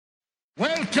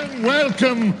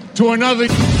Welcome to another...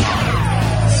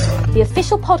 The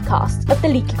official podcast of The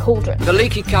Leaky Cauldron. The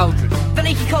Leaky Cauldron. The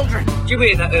Leaky Cauldron. Do you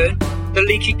hear that, Ern? The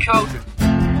Leaky Cauldron.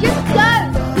 Just go!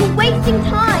 You're wasting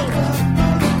time!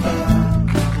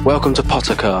 Welcome to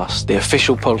Pottercast, the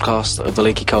official podcast of The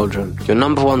Leaky Cauldron, your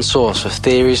number one source for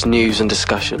theories, news and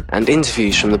discussion, and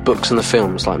interviews from the books and the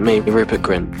films like me, Rupert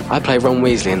Grint. I play Ron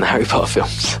Weasley in the Harry Potter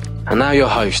films. And now your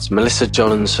hosts, Melissa,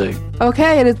 John and Sue.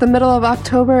 Okay, it is the middle of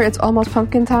October. It's almost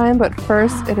pumpkin time, but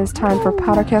first it is time for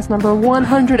Pottercast number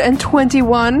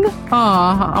 121.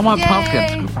 Aw, I want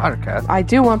pumpkins. Pottercast. I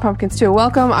do want pumpkins too.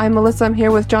 Welcome, I'm Melissa. I'm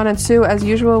here with John and Sue. As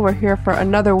usual, we're here for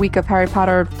another week of Harry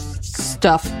Potter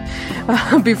stuff.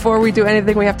 Before we do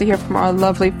anything, we have to hear from our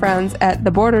lovely friends at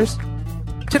The Borders.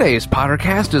 Today's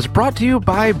Pottercast is brought to you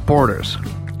by Borders.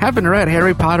 Haven't read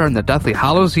Harry Potter and the Deathly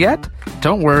Hallows yet?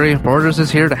 Don't worry, Borders is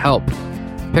here to help.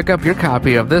 Pick up your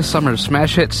copy of this summer's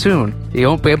smash hit soon. You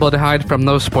won't be able to hide from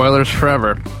those spoilers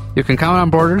forever. You can count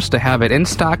on Borders to have it in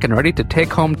stock and ready to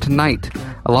take home tonight,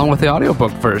 along with the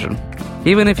audiobook version.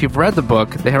 Even if you've read the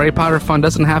book, the Harry Potter fun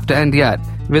doesn't have to end yet.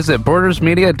 Visit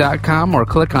bordersmedia.com or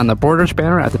click on the Borders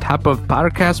banner at the top of the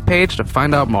Pottercast page to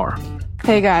find out more.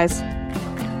 Hey guys.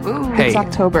 Ooh. Hey. It's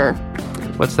October.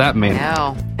 What's that mean?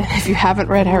 No. If you haven't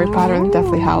read Harry Potter and the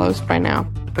Deathly Hallows by now.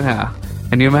 Yeah.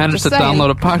 And you managed to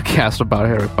download a podcast about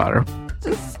Harry Potter.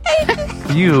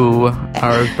 You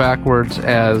are as backwards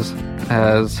as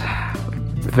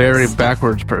very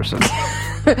backwards person.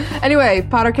 Anyway,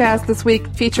 Pottercast this week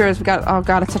features, we got, oh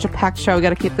god, it's such a packed show. We got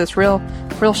to keep this real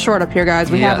short up here,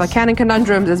 guys. We have Canon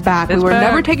Conundrums is back. We were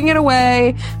never taking it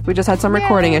away. We just had some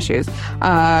recording issues.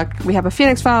 We have a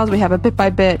Phoenix Files. We have a Bit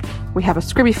by Bit. We have a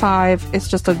Scribby 5. It's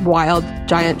just a wild,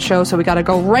 giant show, so we got to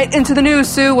go right into the news.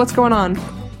 Sue, what's going on?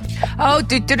 Oh,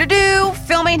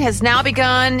 filming has now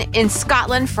begun in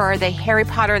Scotland for the Harry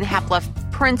Potter and the Half-Blood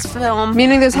Prince film.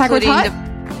 Meaning there's Hagrid's Hut?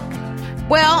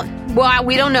 Well,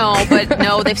 we don't know, but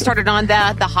no, they've started on the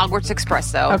Hogwarts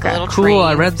Express, though. Okay. Cool,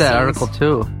 I read that article,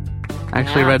 too. I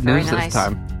actually read news this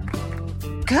time.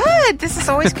 Good. This is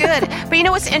always good. But you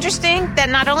know what's interesting? That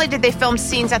not only did they film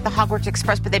scenes at the Hogwarts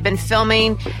Express, but they've been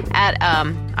filming at,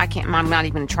 I'm not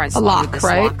even trying to a lock, this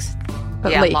right? Locks.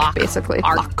 Yeah, lake, lock, basically.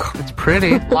 Lock. It's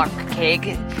pretty. Lock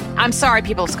cake. I'm sorry,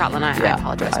 people of Scotland. I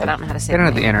apologize, but I don't know how to say it. They don't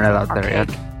have the internet out there yet.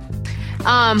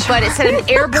 But it said an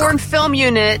airborne film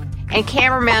unit and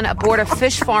cameramen aboard a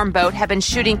fish farm boat have been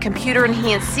shooting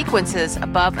computer-enhanced sequences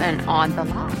above and on the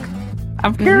loch.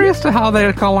 I'm curious to how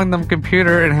they're calling them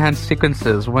computer-enhanced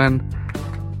sequences when,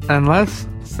 unless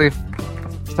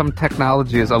some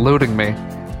technology is eluding me,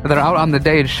 they're out on the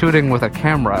day shooting with a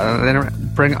camera and they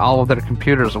don't bring all of their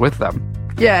computers with them.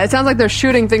 Yeah, it sounds like they're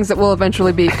shooting things that will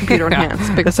eventually be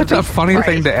computer-enhanced. It's such a funny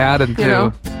thing to add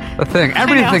into the thing.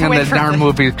 Everything in the darn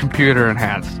movie is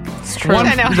computer-enhanced. It's true.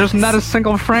 There's not a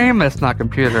single frame that's not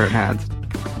computer-enhanced.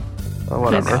 Or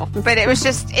whatever. But it was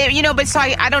just, but so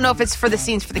I don't know if it's for the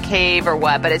scenes for the cave or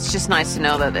what, but it's just nice to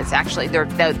know that it's actually,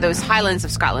 those Highlands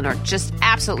of Scotland are just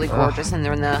absolutely gorgeous, and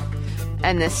they're in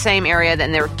the same area,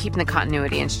 and they're keeping the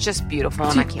continuity, and it's just beautiful,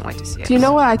 and I can't wait to see it. Do you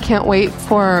know what? I can't wait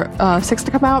for 6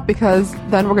 to come out, because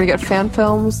then we're going to get fan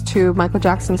films to Michael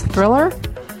Jackson's Thriller.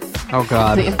 Oh,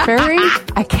 God. The Fairy.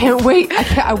 I can't wait.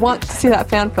 I want to see that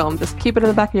fan film. Just keep it in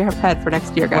the back of your head for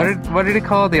next year, guys. What did he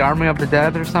call it? The Army of the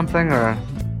Dead or something? Or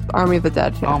Army of the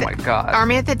Dead. Yeah. Oh, my God.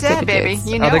 Army of the Dead, baby.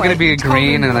 You know they're going to be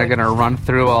green, and they're going to run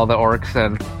through all the orcs,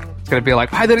 and it's going to be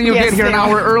like, why didn't you get here an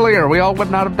hour earlier? We all would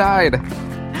not have died.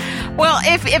 Well,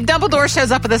 if Dumbledore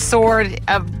shows up with a sword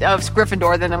of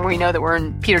Gryffindor, then we know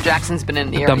that Peter Jackson's been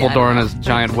in the area. Dumbledore and his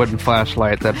giant wooden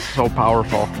flashlight that's so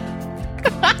powerful.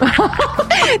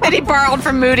 That he borrowed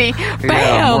from Moody. Bam!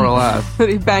 Yeah, more or less. That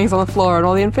he bangs on the floor and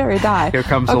all the Inferi die. Here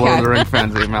comes the Lord of the Ring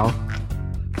fans email.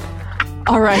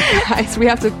 All right, guys, we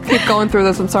have to keep going through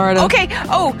this. I'm sorry to... Okay.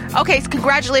 Okay.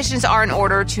 Congratulations are in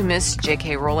order to Miss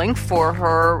J.K. Rowling for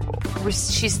her...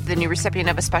 She's the new recipient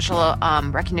of a special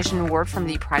recognition award from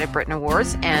the Pride of Britain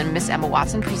Awards, and Miss Emma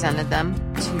Watson presented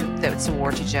this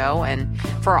award to Joe, and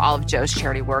for all of Joe's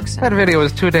charity works. That video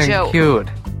was too dang cute.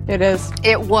 It is.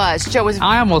 It was. Joe was...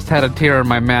 I almost had a tear in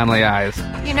my manly eyes.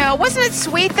 Wasn't it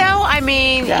sweet, though? I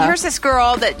mean, here's this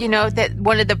girl that, that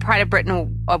wanted the Pride of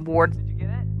Britain Award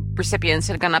recipients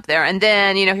had gone up there, and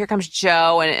then here comes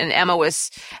Joe, and Emma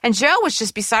was, and Joe was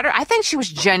just beside her. I think she was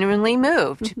genuinely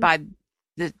moved by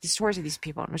the stories of these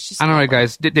people. It was just, I don't know,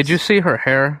 guys. Did you see her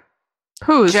hair?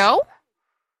 Who's Joe?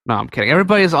 No, I'm kidding.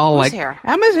 Everybody's all Who's like, hair?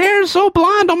 Emma's hair is so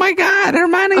blonde. Oh my God,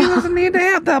 Hermione doesn't need to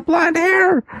have that blonde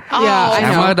hair. Oh, yeah, I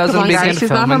know. Emma doesn't begin she's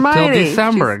filming not until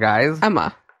December, guys.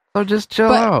 Emma. So just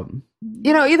chill out.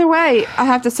 Either way, I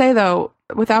have to say though,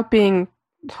 without being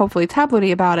hopefully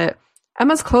tabloidy about it.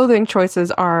 Emma's clothing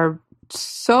choices are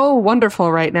so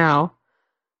wonderful right now.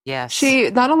 Yes.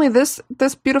 She, not only this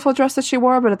beautiful dress that she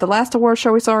wore, but at the last award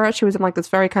show we saw her at, she was in like this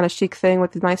very kind of chic thing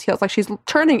with these nice heels. Like she's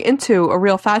turning into a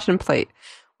real fashion plate,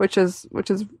 which is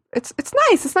it's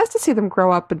nice. It's nice to see them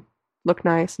grow up and look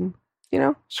nice, and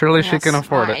surely she can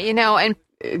afford it.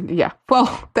 And yeah.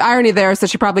 Well, the irony there is that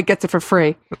she probably gets it for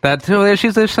free. That too.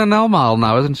 She's a Chanel model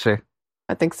now, isn't she?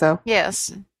 I think so.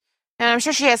 yes. And I'm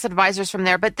sure she has advisors from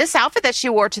there. But this outfit that she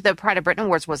wore to the Pride of Britain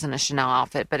Awards wasn't a Chanel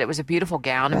outfit, but it was a beautiful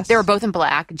gown. Yes. They were both in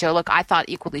black. Joe looked, I thought,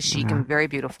 equally chic and very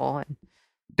beautiful. And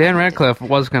Dan Radcliffe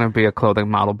was going to be a clothing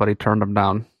model, but he turned him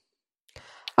down.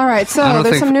 All right, so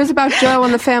there's some news about Joe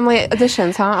and the family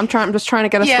additions, huh? I'm just trying to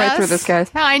get us right through this,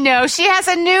 guys. I know. She has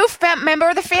a new member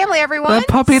of the family, everyone. The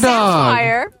puppy dog.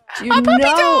 Sapphire. Do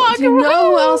you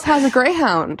know who else has a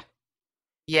greyhound?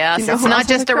 Yes, Do you know it's who not else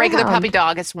has just a a regular greyhound? puppy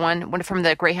dog. It's one from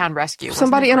the Greyhound Rescue.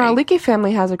 Somebody in our Leaky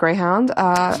family has a greyhound.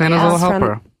 Santa's little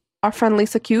helper. Our friend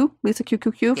Lisa Q from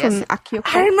Akio.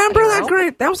 I remember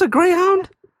that that was a greyhound.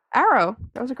 Arrow.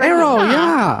 That was a greyhound. Arrow,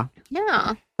 yeah.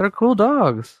 Yeah. They're cool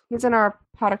dogs. He's in our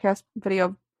podcast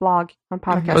video blog on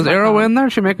podcast. Was Arrow in there?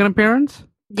 She make an appearance?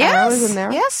 Yes. Arrow is in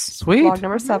there. Yes. Sweet. Blog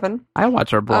number 7. I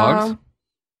watch our blogs.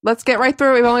 Let's get right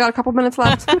through it. We've only got a couple minutes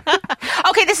left.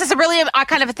 Okay, this is a really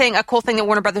kind of a cool thing that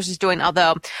Warner Brothers is doing.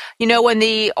 Although, when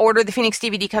the Order of the Phoenix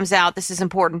DVD comes out, this is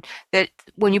important, that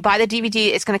when you buy the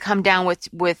DVD, it's going to come down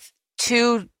with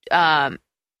 2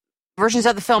 versions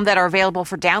of the film that are available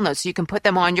for download. So you can put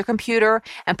them on your computer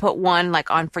and put one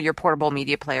on for your portable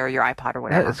media player or your iPod or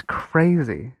whatever. That is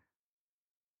crazy.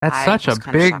 That's I such was a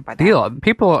kinda big shocked by that. deal.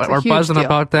 People It's a are huge buzzing deal.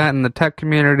 about that in the tech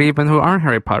community, even who aren't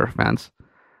Harry Potter fans.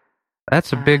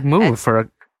 That's a big move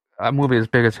for a movie as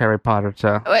big as Harry Potter.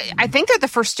 I think they're the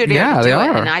first studio Yeah, to do they it,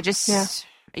 are. and I just,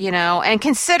 and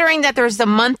considering that there's the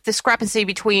month discrepancy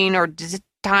between, or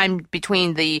time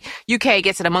between the UK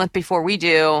gets it a month before we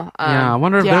do. I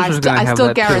wonder if I this is going to have still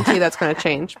that guarantee that's going to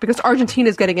change because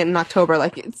Argentina's getting it in October.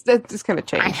 Like it's going to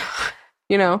change.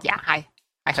 Yeah, I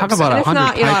Talk hope so. about And if 100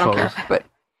 not, typos. I don't care. But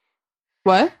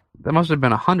what? There must have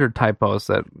been 100 typos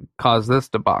that caused this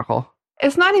debacle.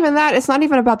 It's not even that. It's not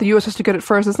even about the U.S. has to get it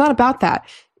first. It's not about that.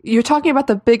 You're talking about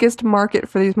the biggest market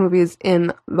for these movies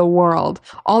in the world.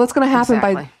 All that's going to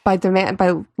happen by demand,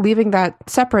 by leaving that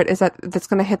separate, is that that's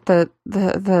going to hit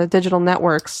the digital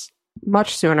networks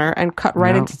much sooner and cut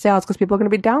right into sales because people are going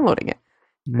to be downloading it.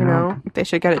 They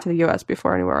should get it to the U.S.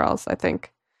 before anywhere else, I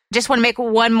think. Just want to make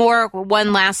one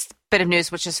last bit of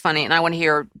news, which is funny, and I want to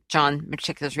hear John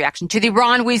Particular's reaction to the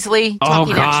Ron Weasley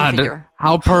talking action figure.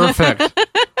 How perfect.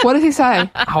 What did he say?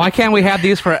 Why can't we have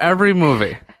these for every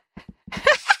movie?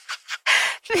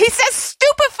 He says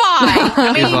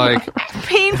stupefy. He's like,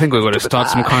 I think we're going to start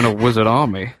some kind of wizard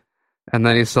army. And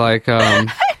then he's like,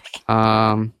 the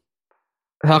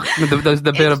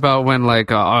bit about when,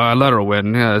 I let her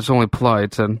win. Yeah, it's only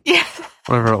polite, and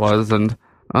whatever it was, and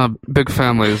big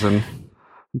families, and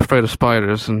I'm afraid of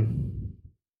spiders, and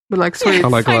We like sweets. I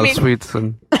like a lot of sweets,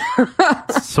 and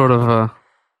sort of,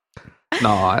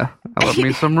 I love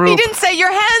me some root. He didn't say your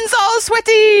hands all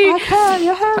sweaty. I can't.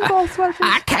 Your hands all sweaty.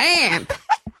 I can't.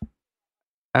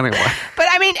 Anyway. But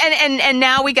I mean, and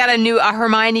now we got a new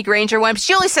Hermione Granger one.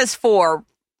 She only says 4.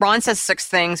 Ron says 6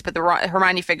 things, but the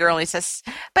Hermione figure only says.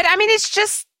 But I mean, it's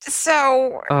just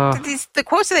so. The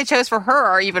quotes that they chose for her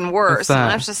are even worse. And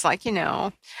I was just like,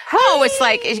 it's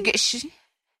like.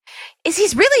 Is he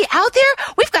really out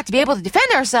there? We've got to be able to defend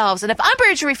ourselves. And if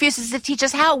Umbridge refuses to teach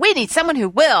us how, we need someone who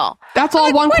will. That's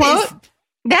all one quote?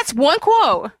 That's one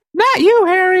quote. Not you,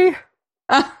 Harry.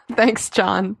 Thanks,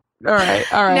 John. All right.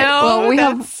 No, well, we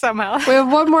have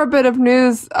one more bit of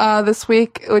news this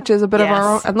week, which is a bit of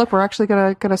our own. And look, we're actually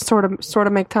gonna sort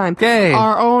of make time. Yay.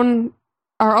 Our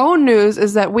own news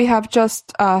is that we have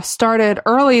just started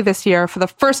early this year for the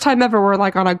first time ever. We're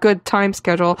on a good time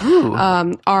schedule.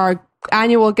 Our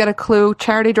annual Get a Clue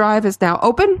charity drive is now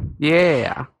open.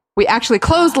 Yeah. We actually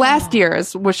closed last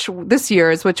year's, which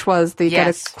was the Get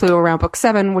a Clue around Book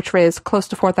 7, which raised close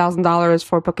to $4,000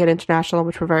 for Book It International,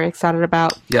 which we're very excited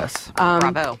about. Yes.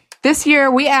 Bravo. This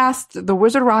year, we asked the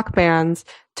Wizard Rock bands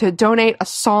to donate a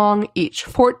song each.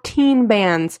 14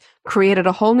 bands created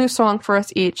a whole new song for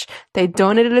us each. They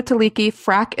donated it to Leaky.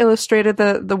 Frack illustrated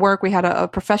the work. We had a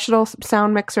professional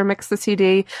sound mixer mix the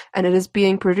CD, and it is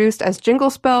being produced as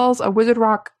Jingle Spells, a Wizard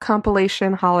Rock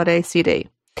compilation holiday CD.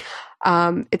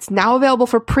 It's now available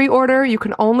for pre-order. You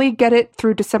can only get it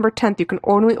through December 10th. You can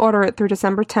only order it through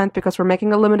December 10th because we're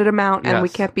making a limited amount and we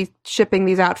can't be shipping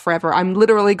these out forever. I'm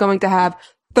literally going to have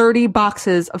 30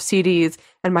 boxes of CDs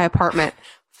in my apartment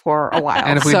for a while.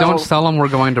 And if we don't sell them, we're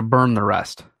going to burn the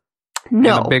rest.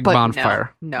 No, and a big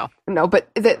bonfire. No, but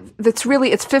that's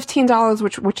really, it's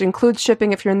 $15, which includes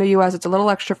shipping if you're in the U.S. It's a little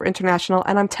extra for international,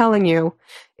 and I'm telling you,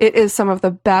 it is some of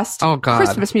the best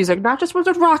Christmas music, not just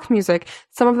Wizard Rock music,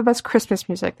 some of the best Christmas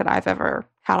music that I've ever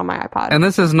had on my iPod. And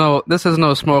this is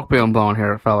no smoke being blown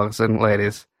here, fellas and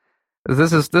ladies.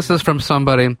 This is from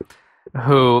somebody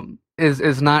who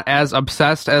is not as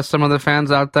obsessed as some of the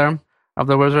fans out there of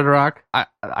the Wizard Rock.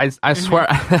 I swear,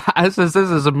 this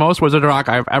is the most Wizard Rock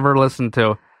I've ever listened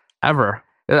to, ever.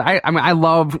 I mean, I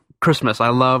love Christmas. I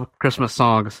love Christmas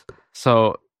songs.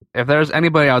 So if there's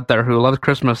anybody out there who loves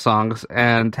Christmas songs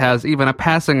and has even a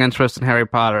passing interest in Harry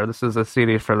Potter, this is a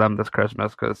CD for them this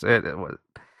Christmas, because it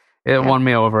won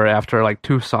me over after like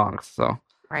 2 songs. So.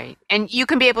 Right. And you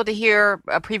can be able to hear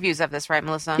previews of this, right,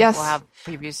 Melissa? Yes. We'll have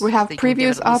previews. We have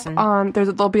previews up on,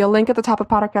 there'll be a link at the top of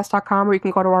Pottercast.com where you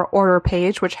can go to our order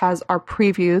page, which has our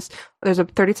previews. There's a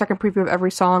 30-second preview of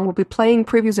every song. We'll be playing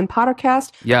previews in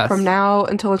Pottercast from now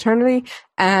until eternity.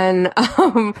 And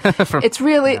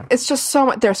it's just so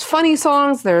much. There's funny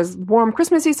songs, there's warm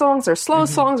Christmassy songs, there's slow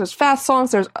songs, there's fast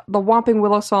songs, there's the Whomping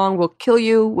Willow song will kill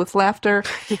you with laughter.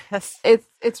 Yes.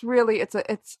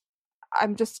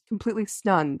 I'm just completely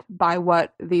stunned by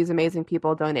what these amazing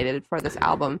people donated for this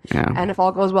album. Yeah. And if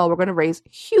all goes well, we're going to raise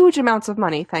huge amounts of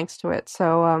money thanks to it.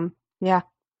 So,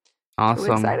 awesome.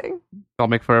 Really exciting. I'll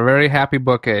make for a very happy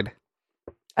bookade.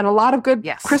 And a lot of good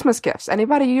Christmas gifts.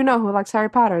 Anybody you know who likes Harry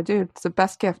Potter, dude, it's the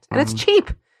best gift. And it's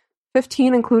cheap.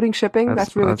 $15 including shipping.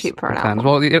 That's really cheap for an album.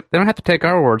 Well, they don't have to take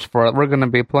our words for it. We're going to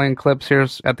be playing clips here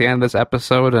at the end of this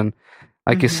episode, and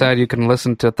like you said, you can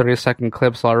listen to 30-second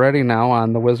clips already now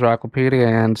on the Wizrocklopedia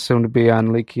and soon to be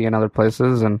on Leaky and other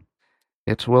places, and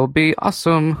it will be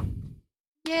awesome.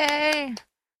 Yay!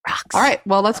 Rocks. All right,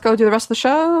 well, let's go do the rest of the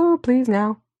show, please,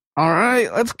 now. All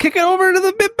right, let's kick it over to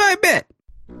the Bit by Bit.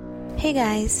 Hey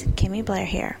guys, Kimmy Blair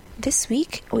here. This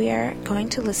week, we are going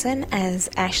to listen as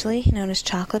Ashley, known as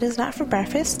Chocolate Is Not For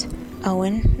Breakfast,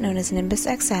 Owen, known as Nimbus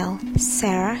XL,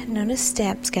 Sarah, known as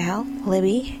Stamps Gal,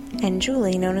 Libby, and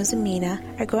Julie, known as Amina,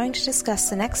 are going to discuss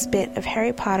the next bit of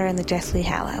Harry Potter and the Deathly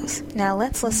Hallows. Now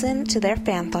let's listen to their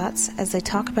fan thoughts as they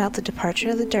talk about the departure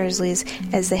of the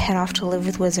Dursleys as they head off to live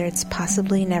with wizards,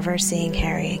 possibly never seeing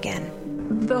Harry again.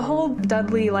 The whole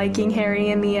Dudley liking Harry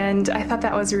in the end, I thought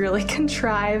that was really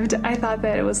contrived. I thought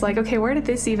that it was like, okay, where did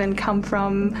this even come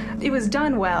from? It was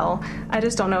done well. I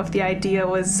just don't know if the idea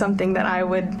was something that I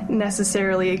would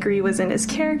necessarily agree was in his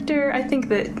character. I think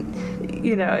that,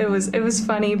 it was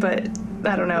funny, but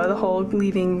I don't know, the whole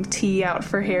leaving tea out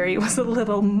for Harry was a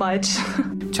little much.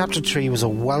 Chapter 3 was a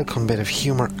welcome bit of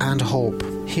humour and hope.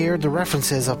 Here, the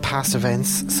references of past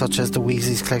events, such as the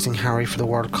Weasleys collecting Harry for the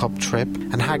World Cup trip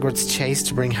and Hagrid's chase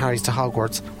to bring Harry to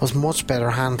Hogwarts, was much better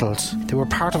handled. They were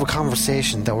part of a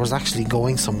conversation that was actually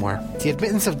going somewhere. The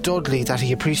admittance of Dudley that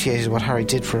he appreciated what Harry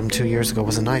did for him 2 years ago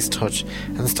was a nice touch,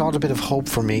 and installed a bit of hope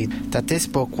for me that this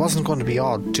book wasn't going to be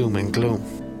all doom and gloom.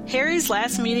 Harry's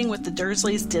last meeting with the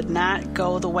Dursleys did not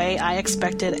go the way I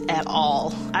expected at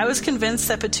all. I was convinced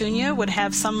that Petunia would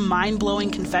have some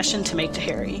mind-blowing confession to make to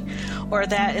Harry, or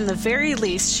that in the very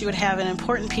least she would have an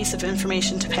important piece of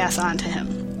information to pass on to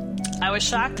him. I was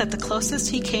shocked that the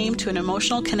closest he came to an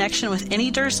emotional connection with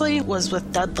any Dursley was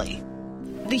with Dudley.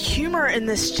 The humor in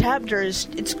this chapter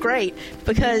it's great,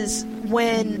 because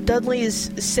when Dudley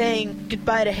is saying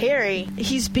goodbye to Harry,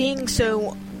 he's being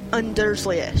so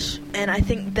un-Dursley-ish. And I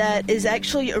think that is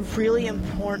actually a really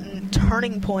important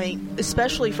turning point,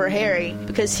 especially for Harry,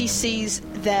 because he sees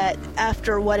that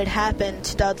after what had happened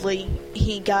to Dudley,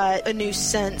 he got a new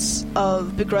sense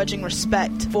of begrudging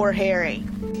respect for Harry.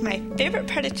 My favorite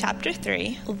part of Chapter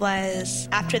 3 was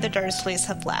after the Dursleys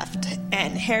have left,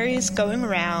 and Harry's going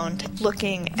around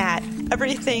looking at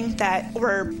everything that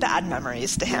were bad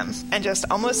memories to him, and just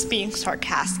almost being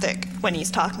sarcastic when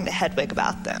he's talking to Hedwig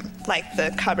about them, like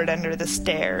the cupboard under the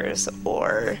stairs,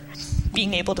 or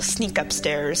being able to sneak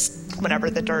upstairs whenever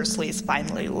the Dursleys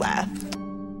finally left.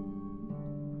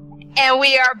 And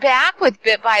we are back with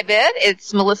Bit by Bit.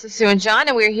 It's Melissa, Sue, and John,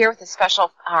 and we're here with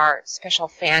our special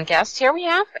fan guest. Here we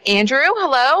have Andrew.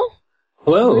 Hello.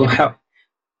 Hello.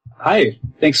 Hi.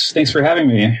 Thanks for having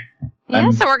me.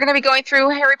 Yeah, so we're going to be going through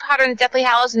Harry Potter and the Deathly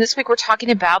Hallows, and this week we're talking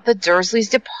about the Dursleys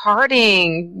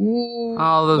departing. Ooh.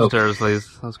 Oh, those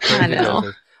Dursleys. Those crazy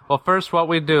Dursleys. Well, first what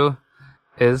we do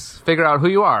is figure out who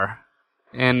you are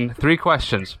in 3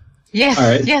 questions. Yes,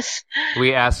 right. Yes.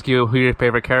 We ask you who your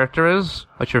favorite character is,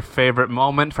 what your favorite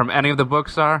moment from any of the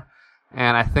books are,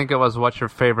 and I think it was what your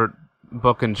favorite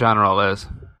book in general is.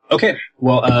 Okay.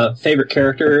 Well, favorite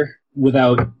character,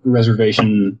 without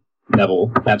reservation,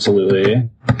 Neville. Absolutely.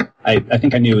 I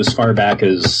think I knew as far back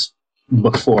as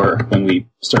book 4, when we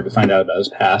start to find out about his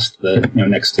past, that, you know,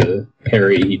 next to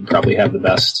Harry, he'd probably have the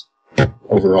best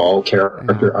overall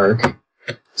character arc.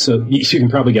 So you can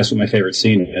probably guess what my favorite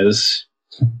scene is.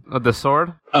 The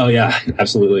sword? Oh yeah,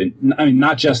 absolutely. I mean,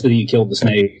 not just that he killed the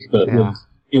snake, but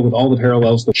with all the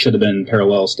parallels that should have been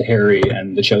parallels to Harry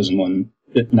and the Chosen One,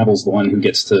 Neville's the one who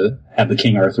gets to have the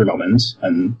King Arthur moment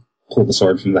and pull the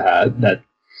sword from the hat.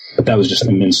 That was just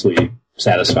immensely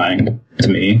satisfying to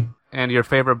me. And your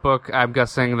favorite book, I'm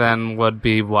guessing, then, would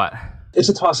be what? It's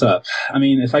a toss-up. I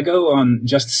mean, if I go on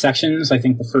just sections, I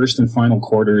think the first and final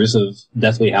quarters of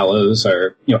Deathly Hallows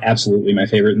are, you know, absolutely my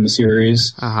favorite in the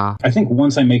series. Uh-huh. I think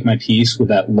once I make my peace with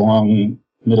that long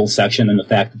middle section and the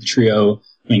fact that the trio,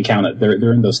 I mean, count it,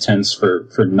 they're in those tents for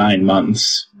 9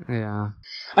 months. Yeah.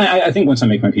 I think once I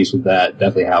make my peace with that,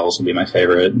 Deathly Hallows will be my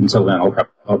favorite. Until then,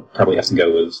 I'll probably have to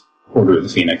go with Order of the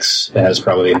Phoenix. It has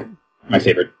probably my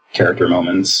favorite character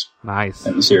moments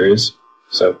in the series.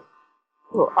 So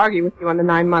we'll argue with you on the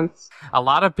 9 months. A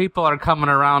lot of people are coming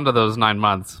around to those 9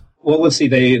 months. Well, let's see.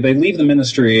 They leave the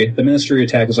Ministry. The Ministry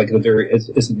attack is like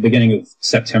it's the beginning of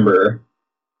September,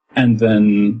 and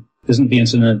then isn't the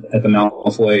incident at the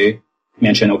Malfoy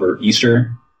mansion over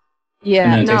Easter?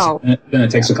 Yeah, and then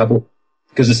it takes a couple,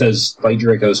 because it says like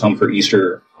Draco's home for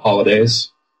Easter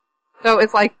holidays. So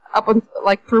it's like up on,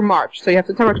 like through March. So you have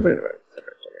September,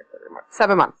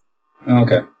 7 months.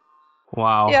 Okay.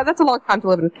 Wow. Yeah, that's a long time to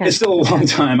live in Canada. It's still a long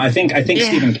time. I think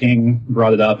Stephen King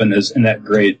brought it up in that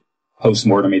great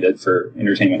post-mortem he did for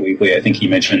Entertainment Weekly. I think he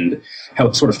mentioned how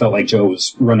it sort of felt like Joe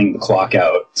was running the clock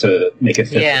out to make it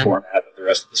fit the format of the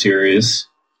rest of the series.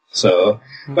 So,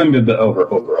 but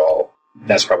overall,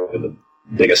 that's probably the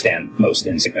biggest and most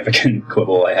insignificant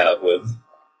quibble I have with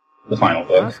the final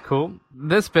book. That's cool.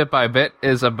 This bit by bit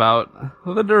is about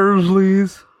the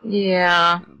Dursleys.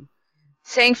 Yeah.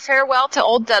 Saying farewell to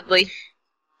old Dudley,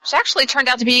 which actually turned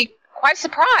out to be quite a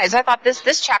surprise. I thought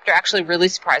this chapter actually really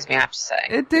surprised me, I have to say.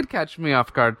 It did catch me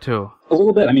off guard, too. A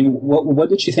little bit. I mean, what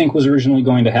did you think was originally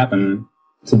going to happen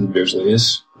to the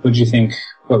Dursleys?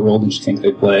 What role did you think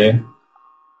they'd play?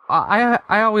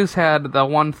 I always had the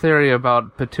one theory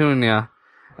about Petunia,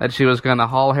 that she was going to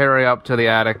haul Harry up to the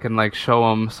attic and, like,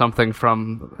 show him something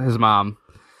from his mom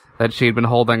that she'd been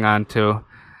holding on to.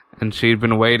 And she'd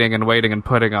been waiting and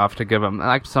putting off to give him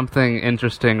like something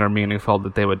interesting or meaningful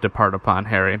that they would depart upon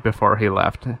Harry before he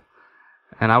left.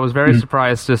 And I was very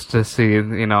surprised just to see,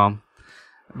 you know,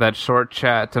 that short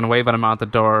chat and waving him out the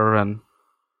door, and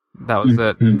that was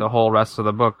it. The whole rest of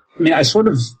the book. I mean, I sort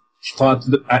of thought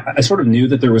I sort of knew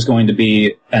that there was going to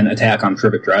be an attack on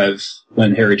Privet Drive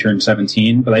when Harry turned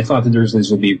 17, but I thought the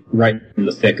Dursleys would be right in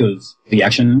the thick of the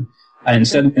action. And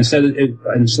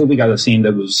instead we got a scene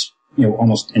that was, you know,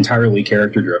 almost entirely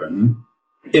character driven.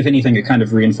 If anything, it kind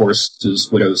of reinforced, as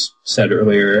Widow's said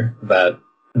earlier, that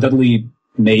Dudley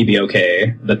may be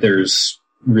okay, but there's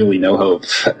really no hope.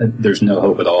 There's no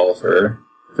hope at all for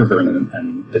Vernon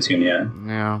and Petunia.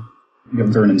 Yeah.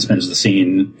 Vernon spends the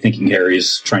scene thinking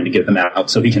Harry's trying to get them out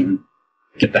so he can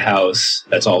get the house.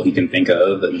 That's all he can think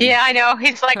of. And yeah, I know.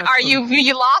 He's like, "Are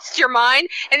you lost your mind?"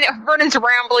 And Vernon's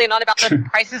rambling on about the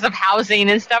prices of housing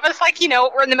and stuff. It's like, you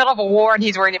know, we're in the middle of a war and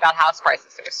he's worrying about house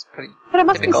prices. It's pretty. But it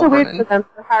must be so weird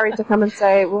for Harry to come and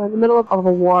say, "We're in the middle of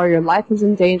a war. Your life is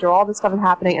in danger. All this stuff is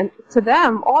happening." And to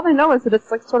them, all they know is that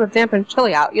it's like sort of damp and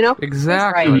chilly out. You know?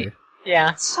 Exactly. Right.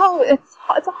 Yeah. So it's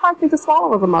a hard thing to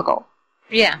swallow as a Muggle.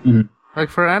 Yeah. Mm-hmm. Like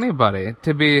for anybody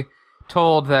to be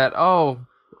told that, oh,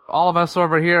 all of us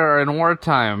over here are in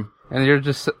wartime, and you're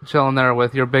just chilling there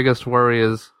with your biggest worry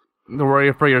is the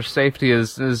worry for your safety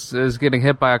is getting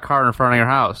hit by a car in front of your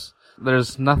house.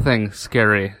 There's nothing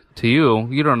scary to you.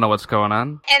 You don't know what's going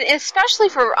on. And especially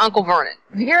for Uncle Vernon.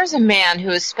 Here's a man who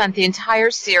has spent the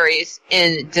entire series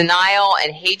in denial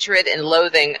and hatred and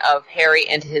loathing of Harry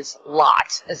and his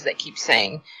lot, as they keep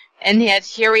saying. And yet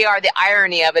here we are. The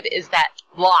irony of it is that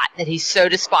lot that he so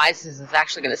despises is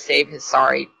actually going to save his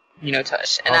sorry, you know,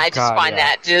 tush. And I just find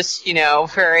that just, you know,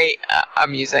 very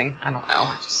amusing. I don't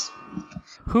know.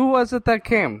 Who was it that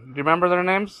came? Do you remember their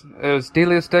names? It was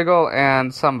Delia Stiggle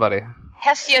and somebody.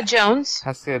 Hestia Jones.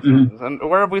 Hestia Jones. And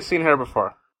where have we seen her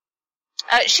before?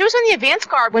 She was in the advance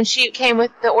guard when she came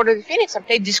with the Order of the Phoenix.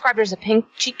 They described her as a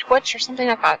pink-cheeked witch or something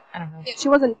like that. I don't know. She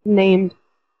wasn't named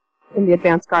in the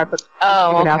advance guard, but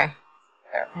okay.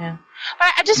 Yeah.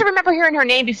 I just remember hearing her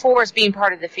name before as being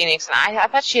part of the Phoenix, and I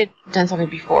thought she had done something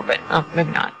before, but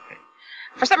maybe not.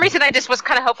 For some reason, I just was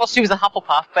kind of hopeful she was a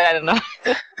Hufflepuff, but I don't know.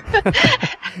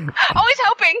 Always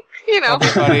hoping, you know.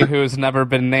 Everybody who's never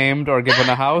been named or given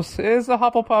a house is a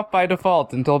Hufflepuff by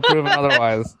default until proven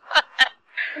otherwise.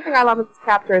 One thing I love in this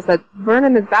chapter is that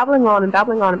Vernon is babbling on and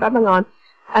babbling on and babbling on,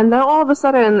 And then all of a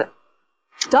sudden,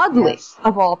 Dudley,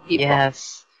 of all people,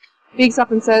 speaks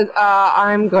up and says,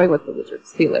 I'm going with the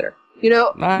wizards. See you later.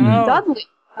 Dudley,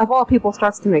 of all people,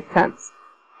 starts to make sense.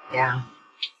 Yeah.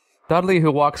 Dudley,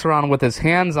 who walks around with his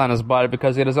hands on his butt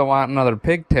because he doesn't want another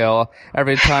pigtail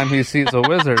every time he sees a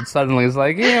wizard, suddenly is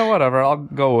like, yeah, whatever, I'll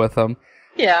go with him.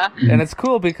 Yeah. And it's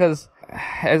cool because,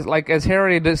 as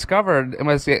Harry discovered,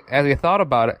 as he thought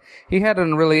about it, he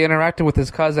hadn't really interacted with his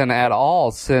cousin at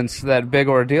all since that big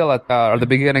ordeal at the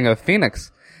beginning of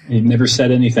Phoenix. He never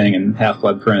said anything in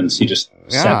Half-Blood Prince. He just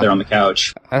sat there on the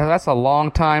couch. That's a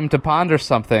long time to ponder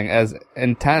something as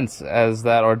intense as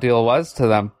that ordeal was to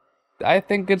them. I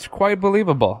think it's quite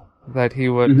believable that he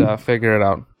would figure it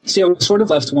out. See, I was sort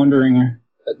of left wondering,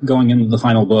 going into the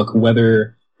final book,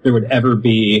 whether there would ever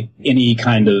be any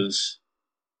kind of,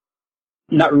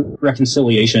 not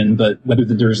reconciliation, but whether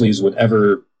the Dursleys would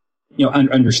ever,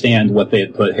 understand what they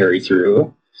had put Harry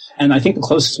through. And I think the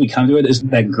closest we come to it is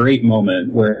that great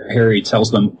moment where Harry tells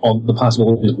them all the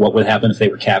possibilities of what would happen if they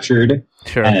were captured,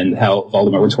 and how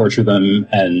Voldemort would torture them,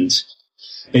 and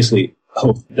basically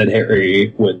hope that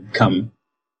Harry would come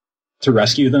to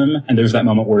rescue them. And there's that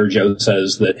moment where Jo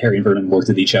says that Harry and Vernon looked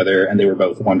at each other and they were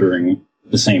both wondering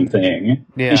the same thing.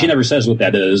 Yeah. And she never says what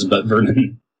that is, but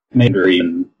Vernon made her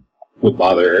even would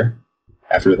bother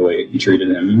after the way he treated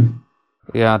him.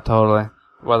 Yeah, totally.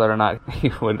 Whether or not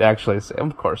he would actually say,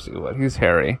 of course he would. He's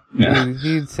Harry. Yeah.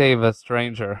 He'd save a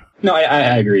stranger. No,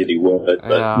 I agree that he would,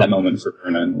 but that moment for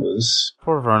Vernon was...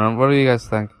 Poor Vernon. What do you guys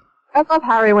think? I love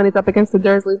Harry when he's up against the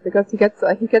Dursleys because he gets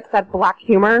that black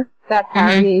humor, that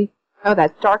Harry,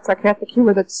 that dark sarcastic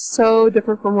humor that's so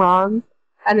different from Ron's,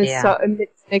 and it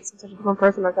makes him such a different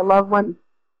person. Like I love when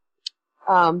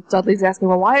Dudley's asking,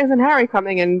 well, why isn't Harry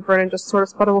coming? And Vernon just sort of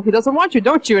sputtered, well, he doesn't want you,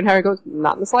 don't you? And Harry goes,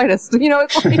 not in the slightest.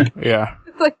 It's like, yeah.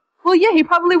 It's like, well, yeah, he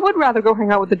probably would rather go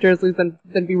hang out with the Dursleys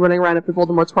than be running around after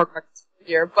Voldemort's Horcrux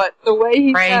here. But the way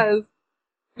he says,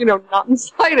 not in the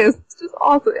slightest, it's just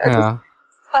awesome.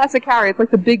 Classic Harry. It's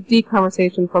like the Big D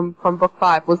conversation from Book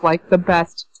 5 was like the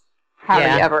best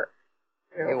Harry ever.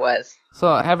 It was.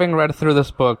 So, having read through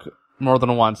this book more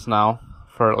than once now,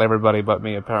 for everybody but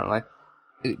me apparently,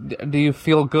 do you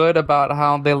feel good about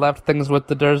how they left things with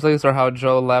the Dursleys, or how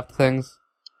Jo left things?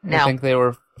 No. You think they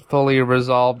were fully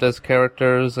resolved as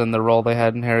characters and the role they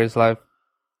had in Harry's life?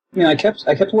 Yeah, I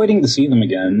kept waiting to see them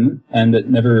again, and it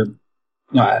never.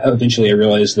 Eventually I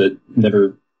realized that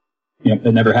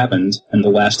it never happened. And the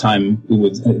last time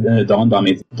it dawned on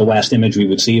me, the last image we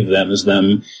would see of them is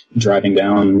them driving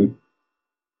down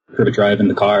Privet Drive in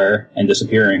the car and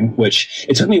disappearing, which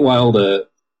it took me a while to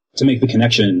make the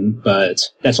connection, but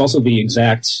that's also the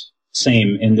exact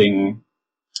same ending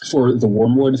for the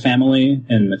Wormwood family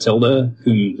and Matilda,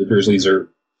 whom the Dursleys are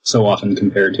so often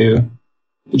compared to.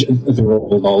 The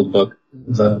Roald Dahl book.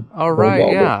 Book,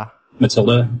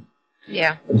 Matilda.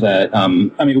 Yeah. That,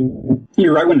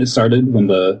 you're right when it started, when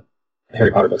the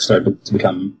Harry Potter books started to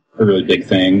become a really big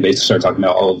thing. They started talking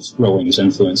about all of Rowling's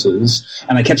influences.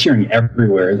 And I kept hearing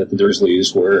everywhere that the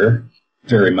Dursleys were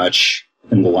very much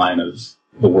in the line of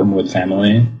the Wormwood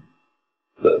family.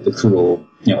 The cruel,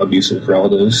 abusive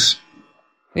relatives.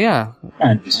 Yeah.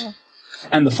 And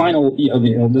the final,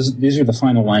 these are the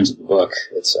final lines of the book.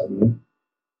 It's,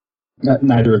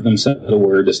 neither of them said a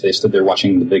word as they stood there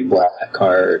watching the big black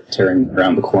car tearing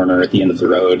around the corner at the end of the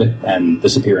road and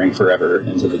disappearing forever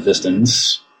into the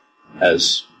distance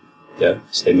as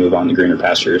they move on to greener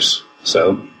pastures.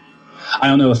 So I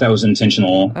don't know if that was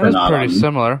intentional or not. Pretty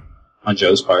similar on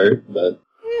Jo's part, but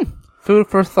food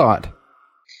for thought.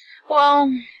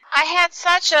 Well, I had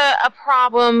such a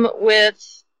problem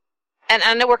with, and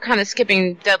I know we're kind of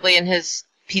skipping Dudley and his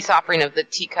peace offering of the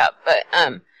teacup, but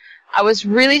I was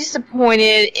really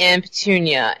disappointed in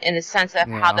Petunia in the sense of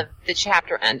how the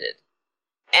chapter ended.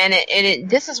 And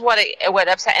this is what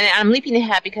upset, and I'm leaping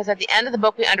ahead because at the end of the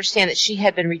book we understand that she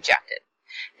had been rejected.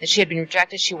 That she had been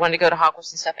rejected, she wanted to go to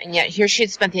Hogwarts and stuff, and yet here she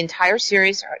had spent the entire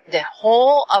series, the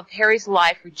whole of Harry's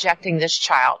life rejecting this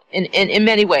child. In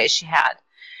many ways she had.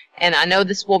 And I know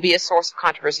this will be a source of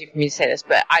controversy for me to say this,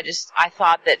 but I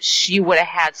thought that she would have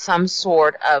had some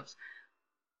sort of,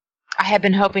 I had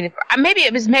been hoping, maybe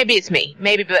it's me,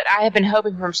 but I had been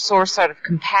hoping for some sort of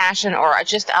compassion or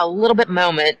just a little bit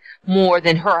moment more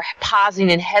than her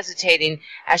pausing and hesitating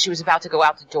as she was about to go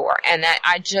out the door. And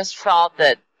I just felt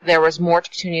that there was more to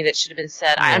Petunia that should have been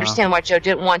said. I understand why Jo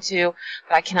didn't want to,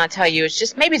 but I cannot tell you. It's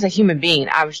just, maybe as a human being,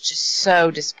 I was just so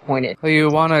disappointed. Well, you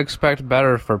want to expect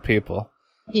better for people.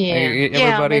 Yeah.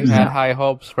 Everybody had high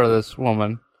hopes for this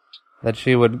woman, that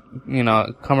she would,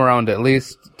 come around at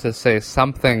least to say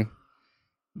something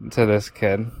to this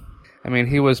kid. I mean,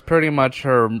 he was pretty much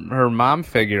her mom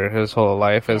figure his whole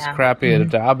life, as crappy a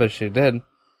job as she did.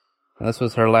 And this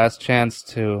was her last chance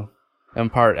to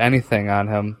impart anything on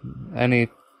him, any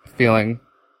feeling,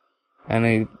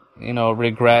 any,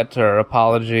 regret or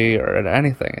apology or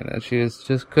anything. And she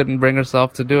just couldn't bring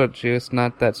herself to do it. She was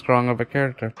not that strong of a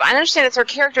character. I understand it's her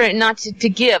character not to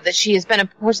give, that she has been a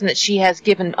person that she has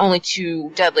given only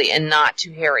to Dudley and not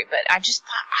to Harry. But I just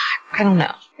thought, I don't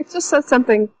know. It just says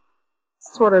something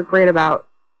sort of great about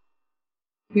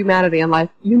humanity in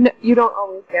life. You don't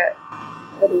always get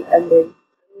a neat ending.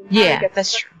 Yeah,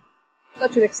 that's true.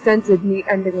 Such an extensive, neat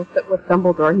ending with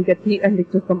Dumbledore. He gets neat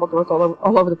endings with Dumbledore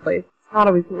all over the place. It's not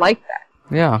always like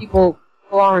that. Yeah. People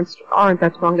aren't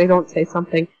that strong. They don't say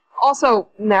something. Also,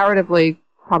 narratively,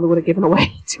 probably would have given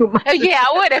away too much. Oh, yeah,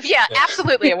 I would have. Yeah,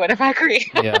 absolutely, I would have. I agree.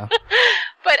 Yeah.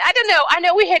 But I don't know. I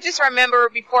know we had just remember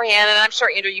beforehand, and I'm sure,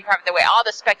 Andrew, you probably the way, all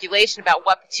the speculation about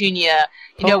what Petunia,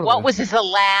 what was the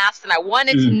last, and I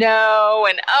wanted to know,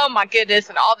 and oh my goodness,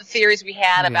 and all the theories we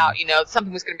had about,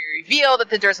 something was going to be revealed at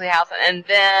the Dursley house, and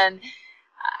then,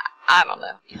 I don't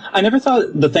know. I never thought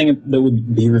the thing that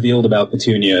would be revealed about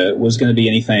Petunia was going to be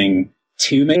anything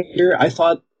too major. I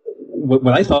thought,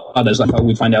 what I thought is, I thought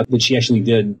we'd find out that she actually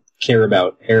did care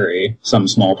about Harry, some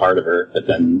small part of her, but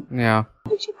then... Yeah.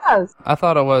 She does. I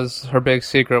thought it was, her big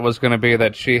secret was going to be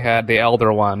that she had the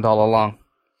Elder Wand all along.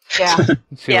 Yeah.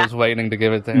 She was waiting to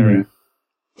give it to Harry.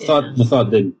 The thought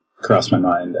did cross my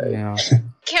mind. Yeah.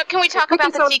 Can we talk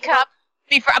about the teacup?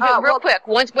 Real quick,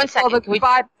 one second. Well, the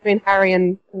goodbye between Harry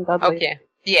and Dudley. Okay.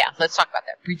 Yeah, let's talk about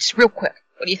that. Just real quick.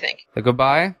 What do you think? The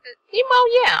goodbye?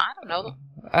 I don't know.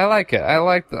 I like it. I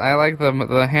like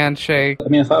the handshake. I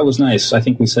mean, I thought it was nice. I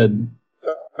think we said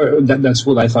that's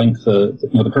what I think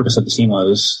the purpose of the scene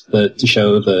was, to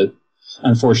show that,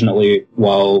 unfortunately,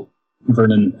 while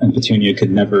Vernon and Petunia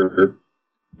could never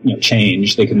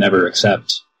change, they could never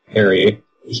accept Harry,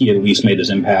 he at least made his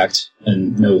impact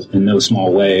in no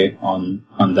small way on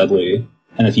Dudley.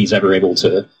 And if he's ever able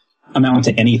to amount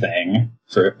to anything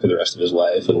for the rest of his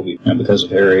life, it'll be because of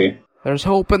Harry. There's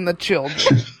hope in the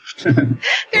children.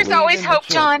 There's always hope,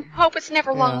 John. Hope is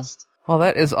never lost. Well,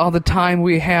 that is all the time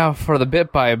we have for the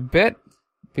Bit by Bit,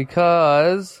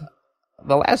 because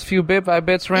the last few Bit by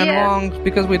Bits ran long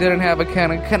because we didn't have a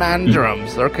kind of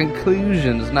conundrums or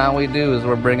conclusions. Now we do, as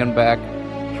we're bringing back,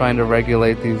 trying to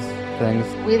regulate these things.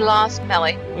 We lost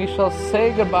Melly. We shall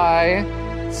say goodbye,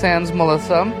 sans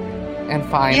Melissa, and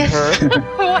find her.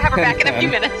 We'll have her back in a few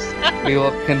minutes. We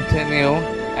will continue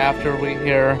after we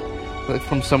hear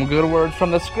from some good words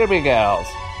from the Scribby Gals.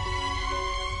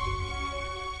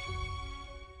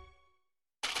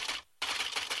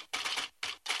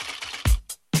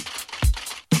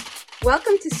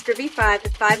 Welcome to Scribby 5, the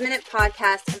 5-minute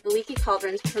podcast of the Leaky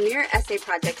Cauldron's premier essay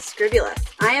project, Scribulous.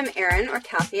 I am Erin, or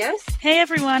Caltheos. Hey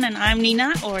everyone, and I'm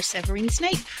Nina, or Severine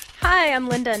Snape. Hi, I'm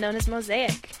Linda, known as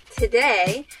Mosaic.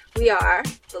 Today, we are,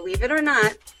 believe it or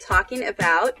not, talking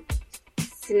about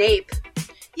Snape.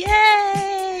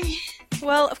 Yay!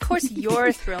 Well, of course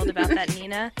you're thrilled about that,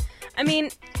 Nina. I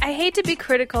mean, I hate to be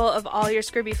critical of all your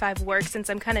Scribby 5 work since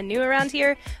I'm kind of new around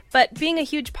here, but being a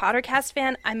huge Pottercast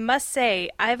fan, I must say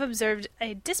I've observed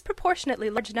a disproportionately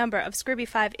large number of Scribby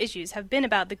 5 issues have been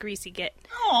about the greasy git.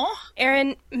 Aww.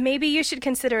 Erin, maybe you should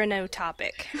consider a new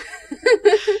topic.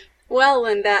 Well,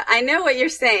 Linda, I know what you're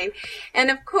saying.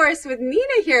 And of course, with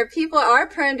Nina here, people are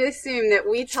prone to assume that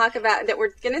we're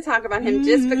going to talk about him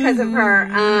just because of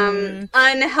her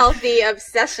unhealthy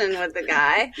obsession with the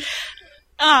guy.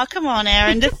 Oh, come on,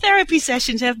 Erin. The therapy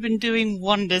sessions have been doing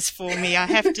wonders for me, I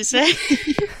have to say.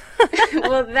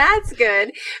 Well, that's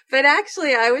good. But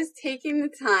actually, I was taking the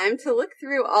time to look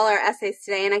through all our essays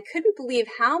today, and I couldn't believe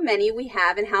how many we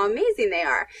have and how amazing they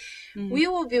are. We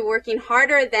will be working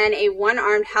harder than a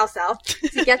one-armed house elf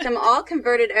to get them all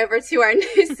converted over to our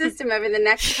new system over the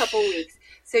next couple weeks,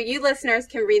 so you listeners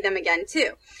can read them again,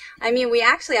 too. I mean, we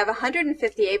actually have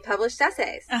 158 published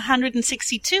essays.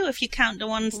 162 if you count the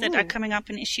ones that are coming up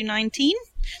in issue 19.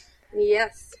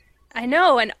 Yes. I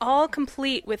know, and all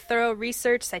complete with thorough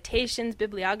research, citations,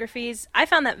 bibliographies. I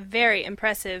found that very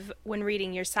impressive when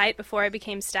reading your site before I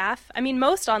became staff. I mean,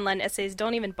 most online essays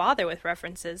don't even bother with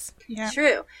references. Yeah.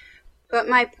 True. But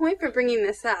my point for bringing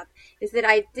this up is that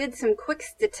I did some quick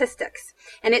statistics,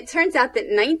 and it turns out that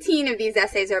 19 of these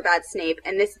essays are about Snape,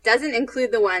 and this doesn't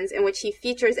include the ones in which he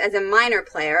features as a minor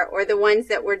player or the ones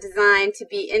that were designed to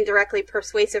be indirectly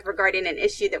persuasive regarding an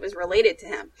issue that was related to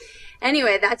him.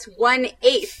 Anyway, that's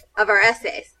 1/8 of our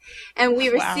essays, and we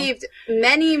received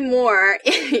many more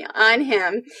on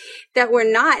him that were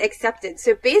not accepted.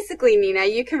 So basically, Nina,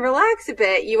 you can relax a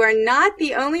bit. You are not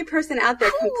the only person out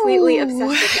there completely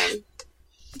obsessed with him.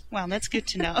 Well, that's good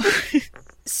to know.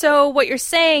 So what you're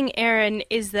saying, Aaron,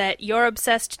 is that you're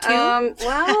obsessed too? Though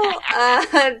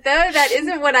that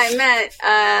isn't what I meant.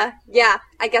 Yeah,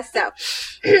 I guess so.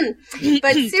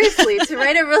 But seriously, to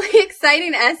write a really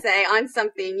exciting essay on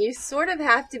something, you sort of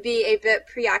have to be a bit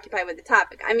preoccupied with the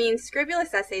topic. I mean,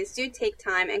 Scribulous essays do take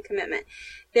time and commitment.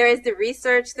 There is the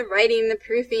research, the writing, the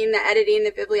proofing, the editing,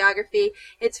 the bibliography.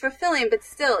 It's fulfilling, but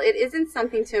still, it isn't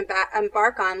something to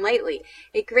embark on lightly.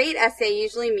 A great essay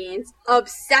usually means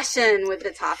obsession with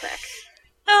the topic.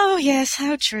 Oh, yes,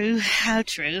 how true, how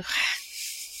true.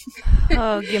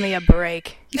 Oh, give me a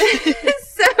break.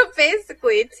 So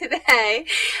basically, today,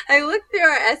 I looked through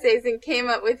our essays and came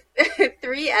up with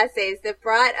 3 essays that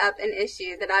brought up an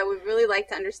issue that I would really like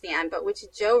to understand, but which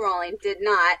Joe Rowling did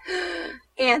not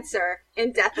answer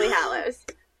in Deathly Hallows.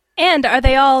 And are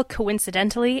they all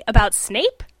coincidentally about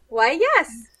Snape? Why, yes.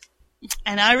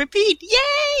 And I repeat,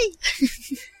 yay!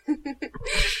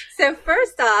 So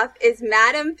first off is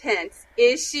Madam Pince,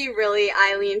 Is She Really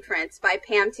Eileen Prince by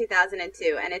Pam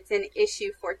 2002, and it's in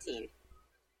issue 14.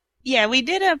 Yeah, we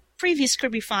did a previous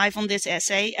Scribby 5 on this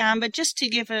essay, but just to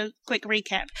give a quick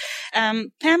recap,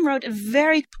 Pam wrote a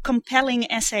very compelling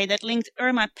essay that linked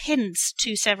Irma Pince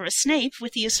to Severus Snape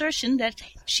with the assertion that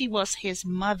she was his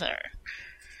mother.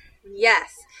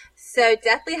 Yes. So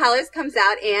Deathly Hallows comes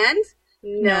out and...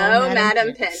 No,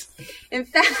 Madam Pince. In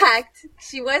fact,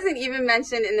 she wasn't even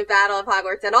mentioned in the Battle of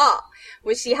Hogwarts at all.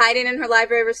 Was she hiding in her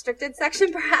library restricted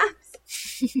section, perhaps?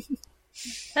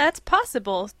 That's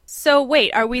possible. So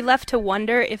wait, are we left to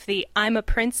wonder if the I'm a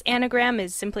Prince anagram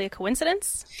is simply a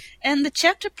coincidence? And the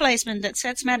chapter placement that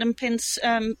sets Madam Pince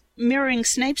mirroring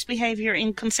Snape's behavior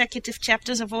in consecutive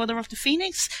chapters of Order of the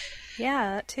Phoenix?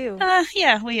 Yeah, that too.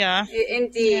 Yeah, we are.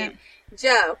 Indeed. Yeah.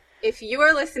 Joe, if you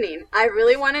are listening, I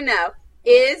really want to know,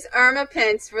 is Irma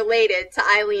Pince related to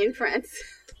Eileen Prince?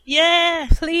 Yeah,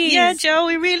 please. Yeah, Joe,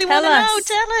 we really want to know.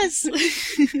 Tell us.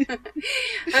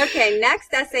 Okay,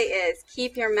 next essay is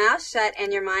Keep Your Mouth Shut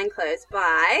and Your Mind Closed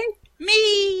by...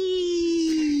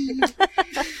 Me!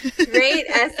 Great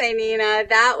essay, Nina.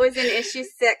 That was in issue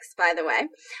 6, by the way.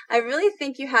 I really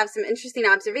think you have some interesting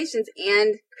observations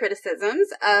and criticisms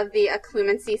of the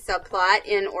occlumency subplot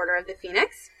in Order of the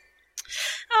Phoenix.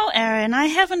 Oh, Aaron, I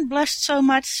haven't blushed so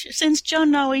much since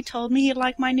John Noe told me he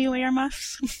liked my new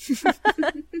earmuffs.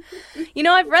 You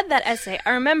know, I've read that essay.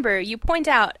 I remember you point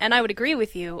out, and I would agree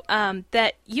with you,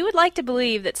 that you would like to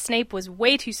believe that Snape was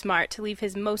way too smart to leave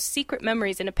his most secret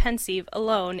memories in a pensieve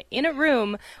alone in a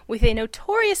room with a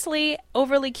notoriously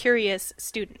overly curious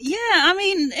student. Yeah, I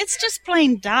mean, it's just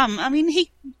plain dumb. I mean,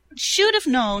 he should have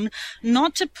known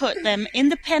not to put them in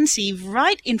the pensieve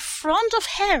right in front of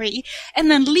Harry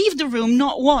and then leave the room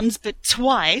not once but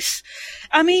twice.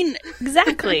 I mean,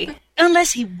 exactly.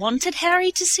 Unless he wanted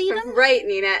Harry to see them. Right,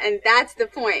 Nina, and that's the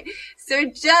point. So,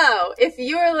 Joe, if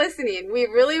you are listening, we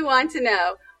really want to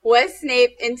know, was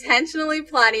Snape intentionally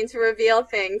plotting to reveal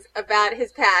things about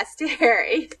his past to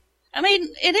Harry? I mean,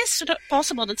 it is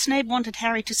possible that Snape wanted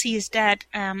Harry to see his dad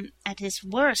at his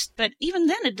worst, but even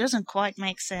then it doesn't quite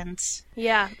make sense.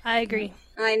 Yeah, I agree.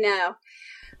 I know.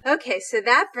 Okay, so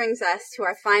that brings us to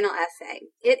our final essay.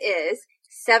 It is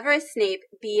Severus Snape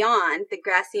Beyond the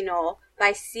Grassy Knoll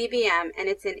by CBM, and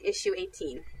it's in issue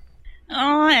 18.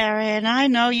 Oh, Aaron, I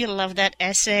know you love that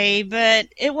essay, but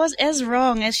it was as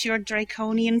wrong as your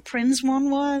Draconian Prince one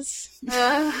was.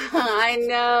 I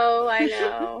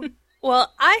know.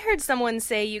 Well, I heard someone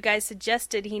say you guys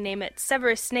suggested he name it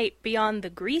Severus Snape Beyond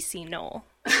the Greasy Knoll.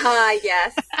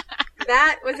 Yes.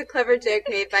 That was a clever joke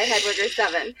made by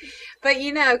Headworker7. But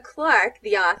you know, Clark,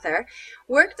 the author,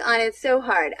 worked on it so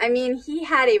hard. I mean, he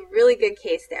had a really good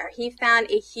case there. He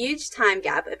found a huge time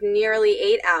gap of nearly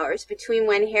 8 hours between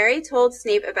when Harry told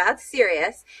Snape about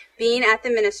Sirius being at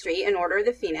the Ministry in Order of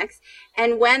the Phoenix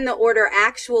and when the Order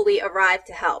actually arrived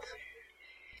to help.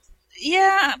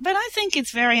 Yeah, but I think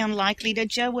it's very unlikely that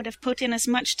Joe would have put in as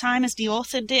much time as the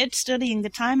author did studying the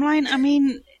timeline. I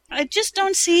mean, I just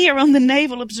don't see her on the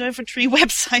Naval Observatory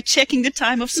website checking the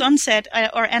time of sunset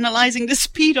or analyzing the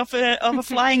speed of a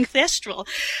flying thestral.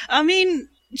 I mean,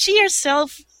 she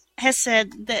herself has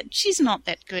said that she's not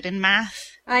that good in math.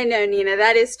 I know, Nina,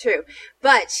 that is true.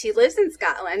 But she lives in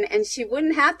Scotland, and she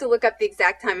wouldn't have to look up the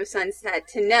exact time of sunset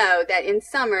to know that in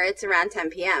summer it's around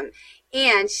 10 p.m.,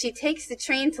 and she takes the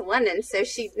train to London, so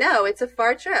she'd know it's a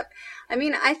far trip. I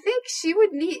mean, I think she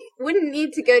wouldn't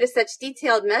need to go to such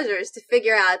detailed measures to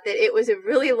figure out that it was a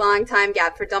really long time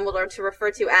gap for Dumbledore to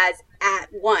refer to as at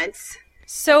once.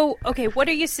 So, okay, what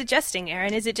are you suggesting,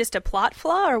 Aaron? Is it just a plot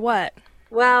flaw or what?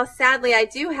 Well, sadly, I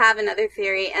do have another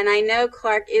theory, and I know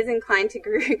Clark is inclined to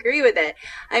agree with it.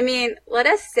 I mean, let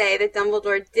us say that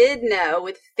Dumbledore did know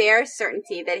with fair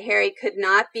certainty that Harry could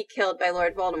not be killed by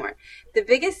Lord Voldemort. The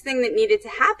biggest thing that needed to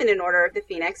happen in Order of the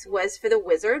Phoenix was for the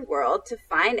wizard world to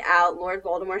find out Lord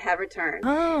Voldemort had returned.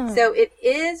 Oh. So it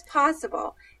is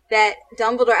possible that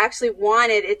Dumbledore actually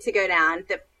wanted it to go down,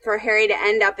 for Harry to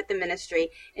end up at the Ministry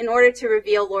in order to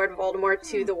reveal Lord Voldemort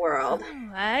to the world. Oh,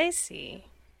 I see.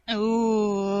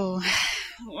 Ooh,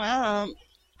 well,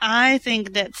 I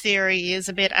think that theory is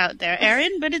a bit out there,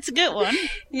 Erin, but it's a good one.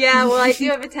 Yeah, well, I do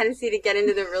have a tendency to get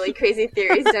into the really crazy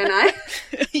theories, don't I?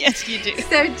 Yes, you do.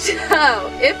 So, Joe,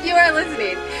 if you are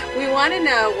listening, we want to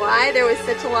know why there was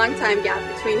such a long time gap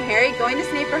between Harry going to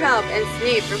Snape for help and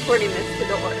Snape reporting this to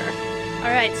the Order.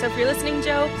 All right, so if you're listening,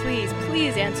 Joe, please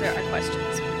answer our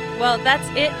questions. Well, that's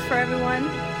it for everyone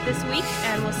this week,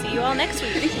 and we'll see you all next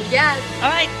week. Yes. All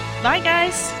right. Bye,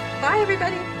 guys. Bye,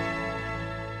 everybody.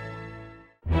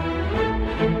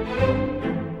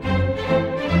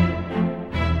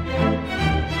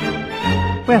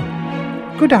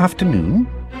 Well, good afternoon.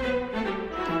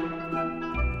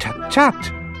 Tut, tut.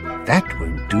 That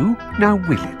won't do, now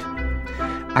will it?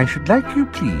 I should like you,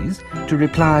 please, to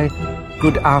reply,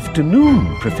 "Good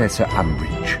afternoon, Professor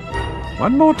Umbridge."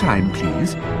 One more time,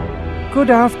 please. Good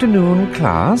afternoon,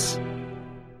 class.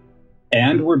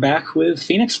 And we're back with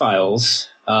Phoenix Files.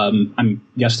 I'm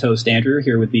guest host Andrew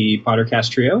here with the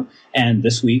Pottercast trio, and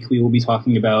this week we will be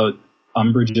talking about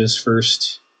Umbridge's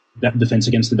first Defense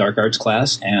Against the Dark Arts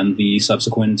class and the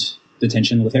subsequent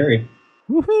detention with Harry.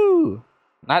 Woohoo!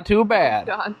 Not too bad.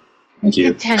 God. Thank you.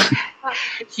 You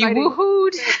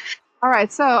woohooed. All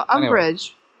right, so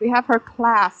Umbridge, we have her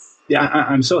class. Yeah,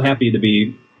 I'm so happy to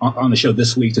be on the show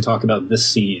this week to talk about this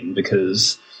scene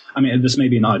because, I mean, this may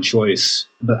be an odd choice,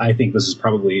 but I think this is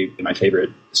probably my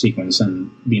favorite sequence in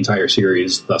the entire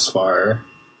series thus far.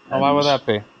 Well, why would that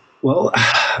be? Well,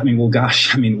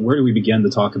 gosh, where do we begin to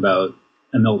talk about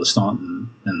Imelda Staunton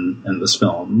in this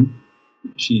film?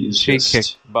 She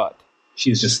kicked butt.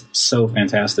 She's just so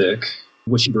fantastic.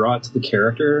 What she brought to the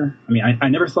character. I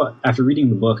never thought, after reading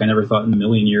the book, I never thought in a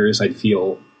million years I'd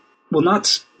feel, well,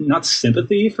 not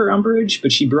sympathy for Umbridge,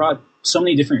 but she brought so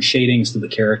many different shadings to the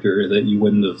character that you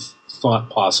wouldn't have thought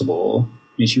possible.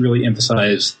 She really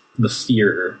emphasized the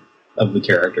fear of the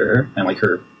character and like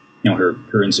her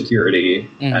insecurity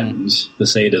and the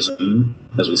sadism,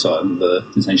 as we saw in the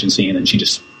detention scene. And she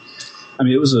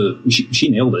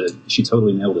nailed it. She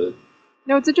totally nailed it.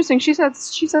 No, it's interesting. She said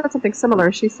something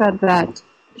similar. She said that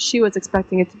she was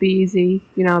expecting it to be easy,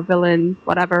 villain,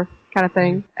 whatever kind of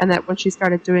thing, and that when she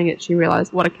started doing it, she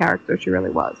realized what a character she really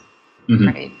was. Mm-hmm.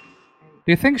 Right.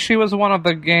 Do you think she was one of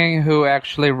the gang who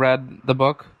actually read the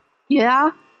book?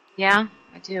 Yeah. Yeah,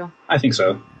 I do. I think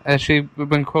so. Has she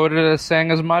been quoted as saying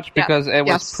as much? Because it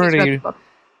was pretty...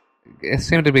 It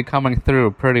seemed to be coming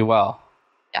through pretty well.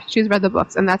 Yeah, she's read the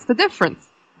books, and that's the difference.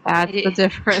 That's the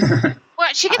difference.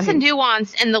 Well, she gets the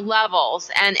nuance and the levels,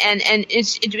 and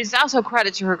it was also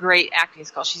credit to her great acting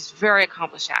skills. She's a very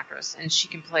accomplished actress, and she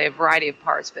can play a variety of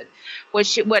parts. But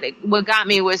what got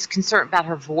me was concern about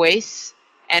her voice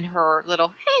and her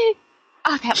little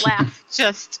that laugh.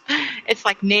 Just it's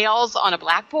like nails on a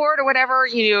blackboard or whatever.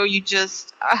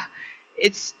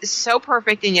 It's so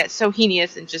perfect and yet so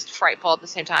heinous and just frightful at the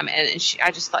same time. And I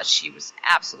just thought she was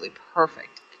absolutely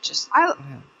perfect.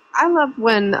 I love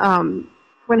when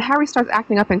Harry starts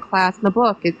acting up in class in the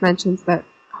book. It mentions that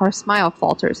her smile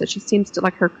falters, that she seems to,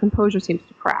 her composure seems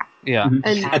to crack. Yeah.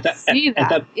 And see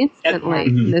that instantly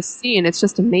in this scene. It's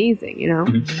just amazing,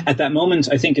 Mm-hmm. At that moment,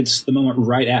 I think it's the moment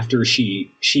right after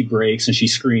she breaks and she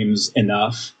screams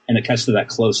enough, and it cuts to that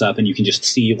close up, and you can just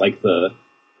see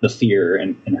the fear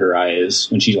in her eyes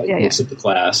when she looks at the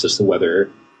class as to whether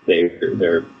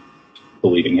they're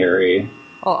believing Harry.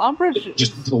 Well, Umbridge...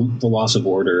 Just the loss of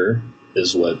order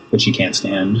is what she can't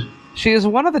stand. She is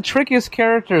one of the trickiest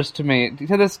characters to me,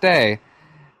 to this day,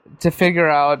 to figure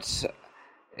out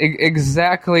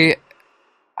exactly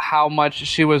how much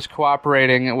she was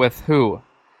cooperating with who.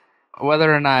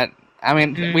 Whether or not...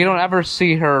 we don't ever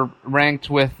see her ranked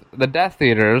with the Death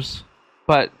Eaters,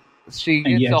 but she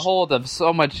gets a hold of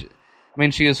so much...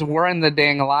 she is wearing the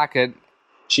dang locket.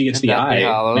 She gets the eye.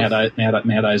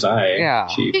 Mad Eye's eye. Yeah.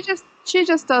 She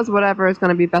just does whatever is going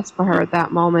to be best for her at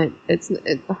that moment.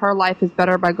 Her life is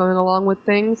better by going along with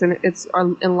things, and it's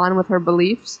in line with her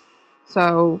beliefs.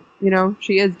 So,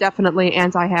 she is definitely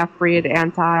anti-half-breed,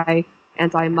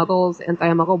 anti-muggles,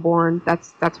 anti-muggle-born.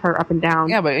 That's her up and down.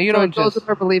 Yeah, but it goes with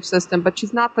her belief system. But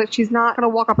she's not going to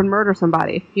walk up and murder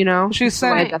somebody. She's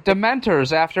sent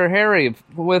Dementors after Harry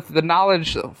with the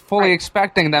knowledge, fully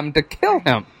expecting them to kill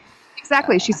him.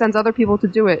 exactly. She sends other people to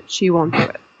do it. She won't do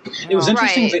it. It was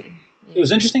interesting. It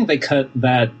was interesting they cut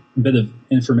that bit of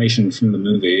information from the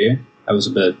movie. I was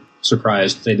a bit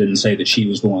surprised they didn't say that she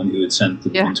was the one who had sent the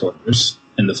mentors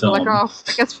in the film. Like, oh,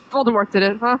 I guess Voldemort did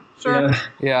it, huh? Sure.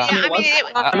 Yeah. It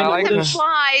was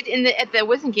implied at the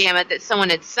Wizengamot that someone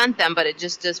had sent them, but it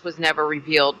just was never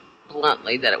revealed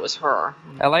bluntly that it was her.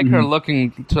 I like her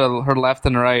looking to her left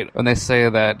and right when they say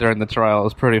that during the trial. It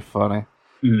was pretty funny.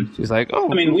 Mm-hmm. She's like, oh.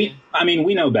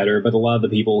 we know better, but a lot of the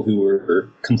people who were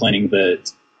complaining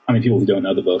that, people who don't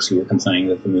know the books who were complaining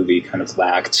that the movie kind of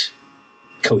lacked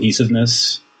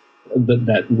cohesiveness,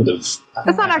 that would have.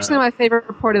 That's not actually my favorite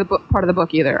part of the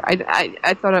book either.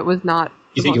 I thought it was not.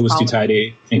 You think it was too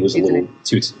tidy? I think it was a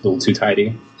little too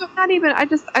tidy. Not even.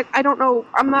 I don't know.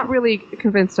 I'm not really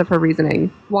convinced of her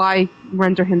reasoning. Why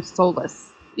render him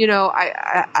soulless?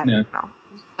 I don't know.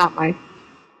 It's not my.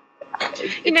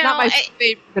 It's not my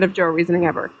favorite bit of Joe reasoning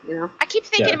ever. I keep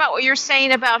thinking about what you're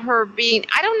saying about her being.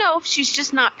 I don't know if she's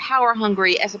just not power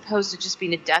hungry as opposed to just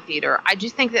being a Death Eater. I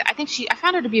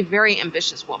found her to be a very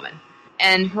ambitious woman,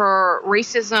 and her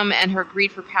racism and her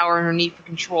greed for power and her need for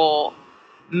control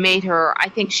made her. I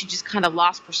think she just kind of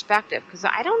lost perspective because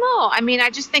I don't know.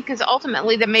 I just think because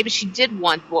ultimately that maybe she did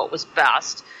want what was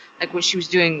best, like what she was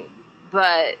doing,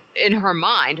 but in her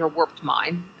mind, her warped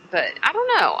mind. But I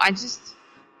don't know.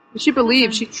 She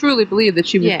truly believed that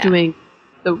she was doing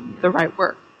the right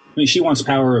work. She wants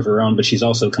power of her own, but she's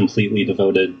also completely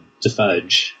devoted to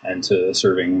Fudge and to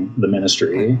serving the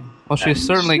Ministry. Well, she's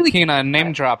certainly keen on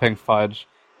name-dropping Fudge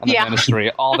and the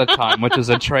Ministry all the time, which is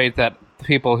a trait that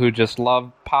people who just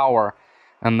love power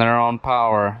and their own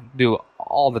power do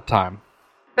all the time.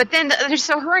 But then,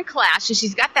 so her in class, and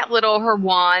she's got her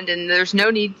wand, and there's no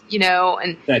need,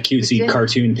 and that cutesy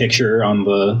cartoon picture on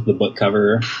the book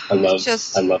cover. I love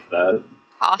that.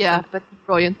 Awesome. Yeah, but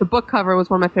brilliant. The book cover was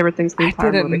one of my favorite things. I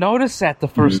didn't notice that the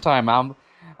first time.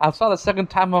 I saw the second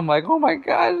time. I'm like, oh my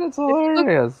gosh, that's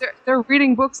hilarious. They're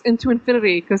reading books into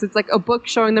infinity because it's like a book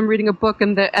showing them reading a book,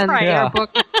 and their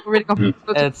book reading a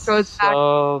book. So it's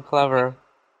so clever.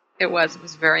 It was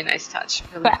a very nice touch. It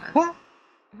really was.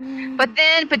 But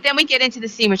then we get into the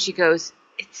scene where she goes,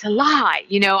 it's a lie.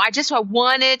 I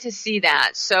wanted to see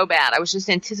that so bad. I was just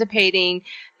anticipating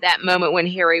that moment when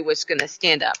Harry was going to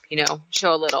stand up,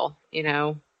 show a little,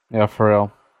 Yeah, for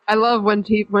real. I love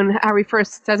when Harry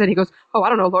first says it, he goes, oh, I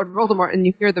don't know, Lord Voldemort, and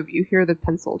you hear the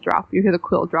pencil drop, you hear the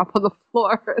quill drop on the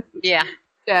floor. Yeah.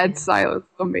 Dead silence.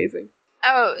 Amazing.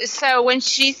 Oh, so when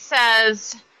she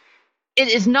says, it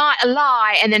is not a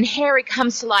lie, and then Harry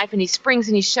comes to life and he springs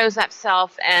and he shows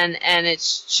himself, and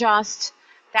it's just,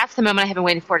 that's the moment I have been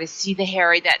waiting for, to see the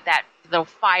Harry, that little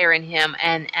fire in him,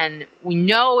 and we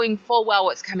knowing full well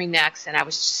what's coming next, and I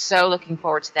was just so looking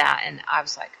forward to that, and I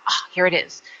was like, oh, here it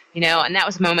is, and that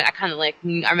was a moment I kind of I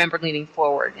remember leaning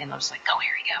forward, and I was like, go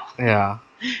Harry, go. Yeah.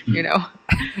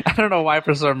 I don't know why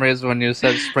for some reason when you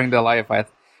said spring to life, I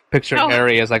pictured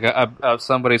Harry as like a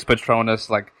somebody's Patronus,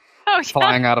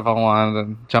 flying out of a wand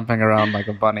and jumping around like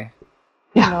a bunny.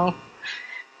 I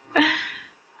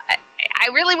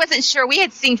really wasn't sure. We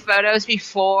had seen photos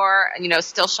before,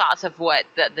 still shots of what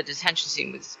the detention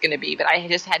scene was going to be, but I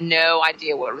just had no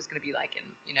idea what it was going to be like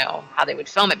and, how they would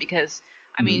film it because,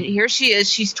 here she is,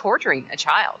 she's torturing a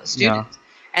child, a student. Yeah.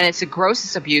 And it's the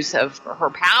grossest abuse of her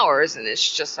powers, and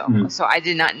it's just so I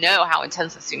did not know how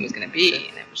intense the scene was going to be.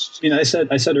 And it was just,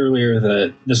 I said earlier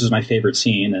that this is my favorite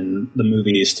scene in the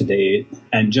movies to date,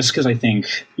 and just because I think,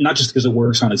 not just because it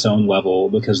works on its own level,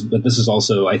 but this is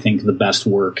also, I think, the best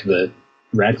work that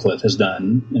Radcliffe has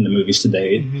done in the movies to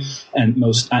date, and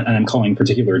I'm calling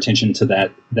particular attention to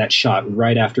that shot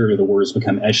right after the words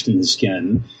become etched in his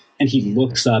skin, and he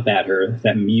looks up at her,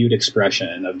 that mute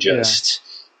expression of just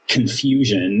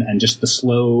confusion and just the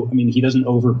slow. He doesn't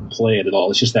overplay it at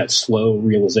all. It's just that slow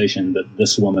realization that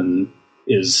this woman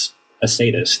is a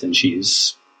sadist, and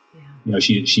she's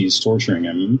torturing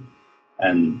him,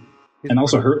 and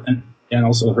also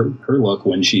her look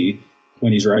when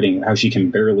he's writing, how she can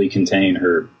barely contain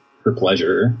her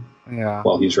pleasure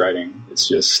while he's writing. It's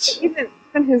just even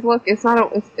his look. It's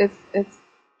not. It's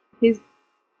he's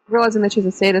realizing that she's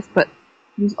a sadist, but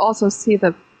you also see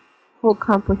the full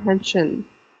comprehension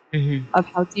of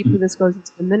how deeply this goes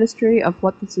into the Ministry, of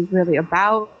what this is really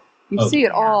about. You see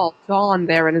it all dawn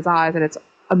there in his eyes, and it's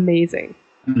amazing.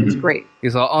 It's great.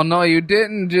 He's like, oh no, you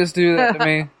didn't just do that to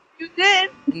me. You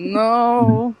did.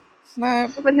 No.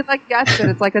 Snap. But he gets it.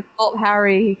 It's like adult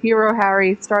Harry, hero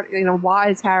Harry,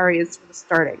 wise Harry is sort of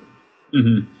starting.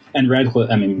 And Radcliffe,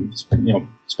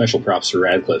 special props for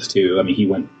Radcliffe too. He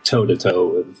went toe to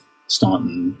toe with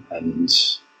Staunton, and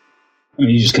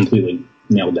he just completely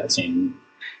nailed that scene.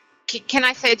 Can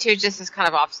I say, too, just as kind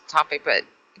of off topic, but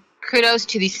kudos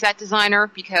to the set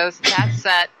designer, because that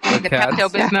set, the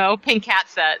Pepto-Bismol pink cat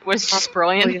set, was just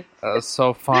brilliant. That was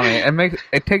so funny.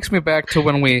 It takes me back to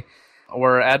when we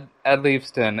were at Ed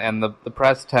Leavesden and the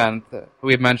press tent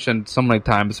we've mentioned so many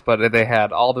times, but they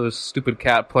had all those stupid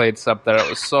cat plates up there. It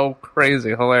was so crazy,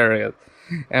 hilarious.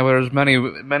 And there was many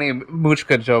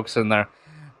Muchka jokes in there.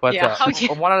 But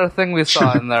one other thing we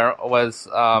saw in there was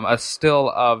a still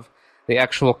of the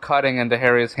actual cutting into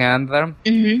Harry's hand there.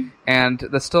 Mm-hmm. And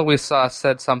the still we saw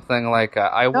said something like,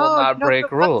 I will not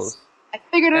break rules. I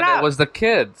figured it out. It was the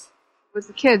kids. It was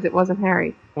the kids. It wasn't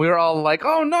Harry. We were all like,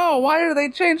 oh no, why are they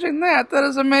changing that? That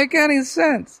doesn't make any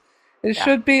sense. It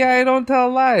should be I don't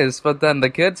tell lies. But then the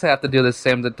kids have to do the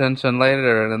same detention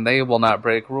later, and they will not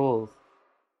break rules.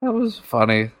 That was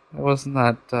funny. It was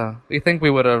not... you think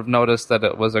we would have noticed that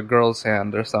it was a girl's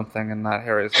hand or something and not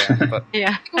Harry's hand, but...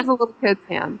 Yeah. It was a little kid's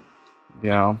hand.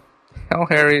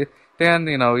 Harry, Dan,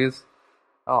 he's...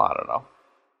 Oh, I don't know.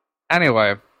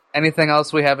 Anyway, anything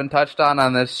else we haven't touched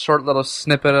on this short little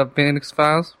snippet of Phoenix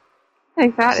Files? I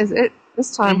think that is it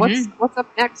this time. Mm-hmm. What's up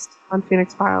next on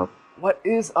Phoenix Files? What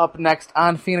is up next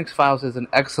on Phoenix Files is an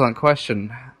excellent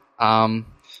question.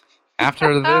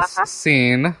 After this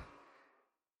scene...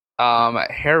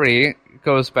 Harry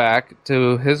goes back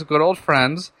to his good old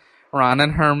friends, Ron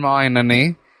and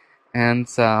Hermione, and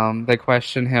they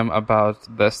question him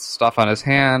about this stuff on his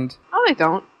hand. Oh, they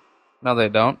don't. No, they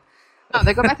don't. No,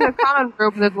 they go back to the common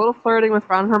room, and there's a little flirting with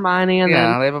Ron and Hermione, and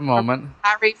then they have a moment.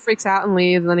 Harry freaks out and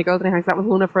leaves, and then he goes and he hangs out with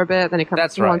Luna for a bit, then he comes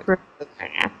That's right.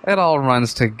 It all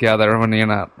runs together when you're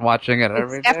not watching it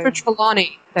every day. It's after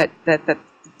Trelawney that's the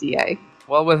DA.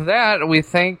 Well, with that, we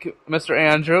thank Mr.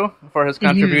 Andrew for his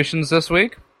contributions this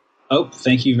week. Oh,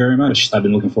 thank you very much. I've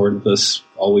been looking forward to this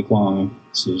all week long.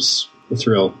 This was a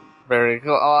thrill. Very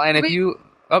cool. And if you...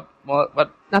 Oh,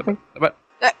 what? Nothing. What?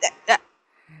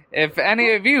 If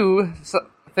any of you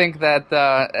think that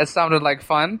it sounded like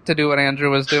fun to do what Andrew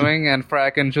was doing and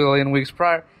Frack and Julian weeks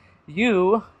prior,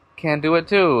 you can do it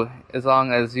too, as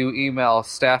long as you email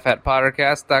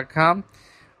staff@pottercast.com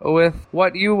with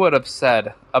what you would have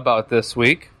said about this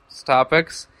week's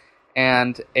topics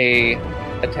and a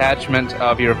attachment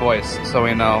of your voice so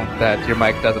we know that your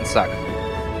mic doesn't suck.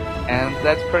 And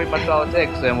that's pretty much all it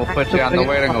takes, and we'll put you on the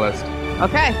waiting list.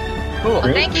 Okay. Cool.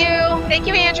 Well, thank you. Thank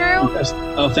you, Andrew.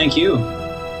 Oh, thank you.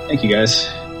 Thank you,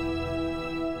 guys.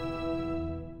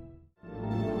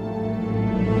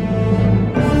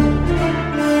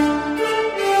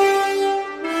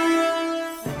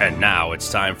 And now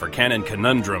it's time for Canon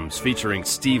Conundrums featuring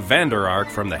Steve Vander Ark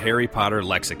from the Harry Potter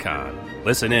Lexicon.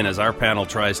 Listen in as our panel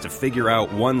tries to figure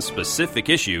out one specific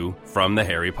issue from the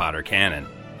Harry Potter canon.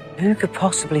 Who could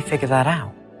possibly figure that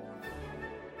out?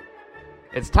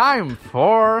 It's time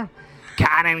for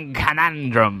Canon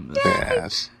Conundrums.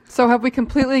 Yes. So have we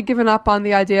completely given up on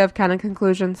the idea of canon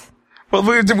conclusions? Well,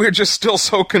 we're just still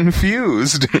so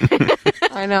confused.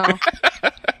 I know.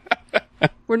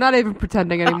 We're not even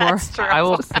pretending anymore. I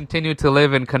will continue to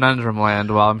live in Conundrum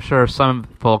Land, while I'm sure some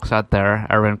folks out there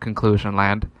are in Conclusion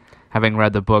Land, having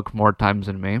read the book more times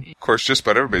than me. Of course, just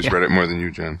about everybody's read it more than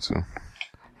you, Jen, so...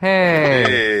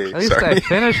 Hey, at least I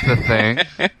finished the thing.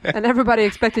 And everybody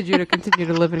expected you to continue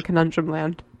to live in Conundrum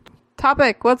Land.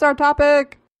 Topic. What's our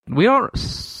topic? We don't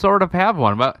sort of have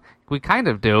one, but we kind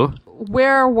of do.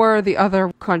 Where were the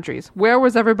other countries? Where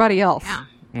was everybody else?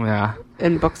 Yeah.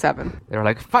 In book 7. They were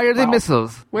like, fire the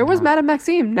missiles. Where was Madame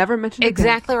Maxime? Never mentioned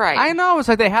Exactly right. I know. It's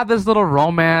like they have this little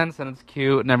romance, and it's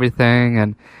cute and everything,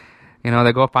 and,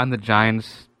 they go find the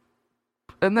giants.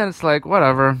 And then it's like,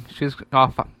 whatever. She's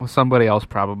off with somebody else,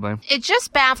 probably. It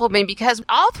just baffled me because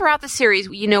all throughout the series,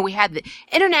 we had the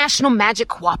International Magic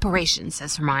Cooperation,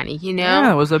 says Hermione,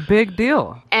 Yeah, it was a big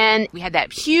deal. And we had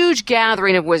that huge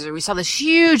gathering of wizards. We saw this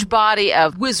huge body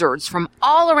of wizards from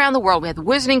all around the world. We had the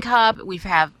Wizarding Cup. We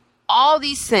have all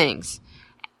these things.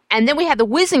 And then we had the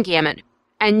Wizengamot.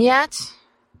 And yet...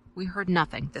 we heard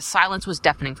nothing. The silence was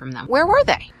deafening from them. Where were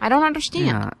they? I don't understand.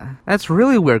 Yeah, that's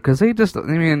really weird, because they just,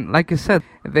 like you said,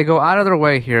 they go out of their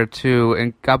way here to,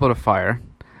 in Goblet of Fire,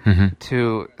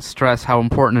 to stress how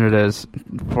important it is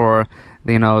for,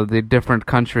 the different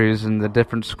countries and the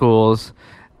different schools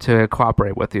to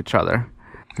cooperate with each other.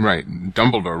 Right.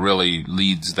 Dumbledore really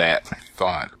leads that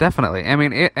thought. Definitely.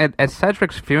 At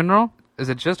Cedric's funeral... is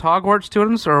it just Hogwarts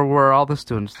students, or were all the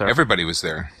students there? Everybody was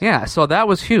there. Yeah, so that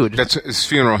was huge. That's his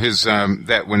funeral.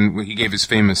 When he gave his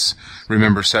famous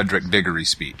 "Remember Cedric Diggory"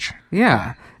 speech.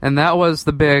 Yeah, and that was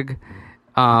the big.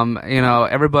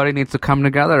 Everybody needs to come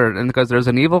together, and because there's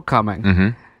an evil coming.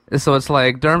 Mm-hmm. So it's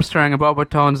like Durmstrang and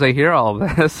Beauxbatons, they hear all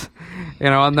of this,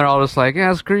 And they're all just like,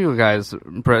 yeah, screw you guys,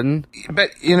 Britain.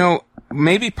 But,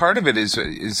 maybe part of it is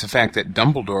the fact that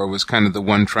Dumbledore was kind of the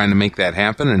one trying to make that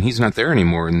happen, and he's not there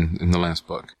anymore in the last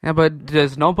book. Yeah, but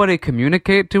does nobody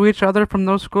communicate to each other from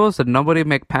those schools? Did nobody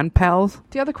make pen pals?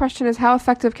 The other question is, how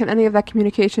effective can any of that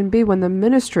communication be when the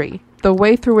ministry, the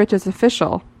way through which it's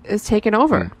official, is taken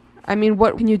over? I mean,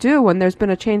 what can you do when there's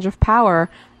been a change of power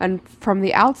and from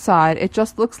the outside it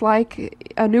just looks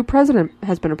like a new president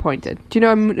has been appointed? Do you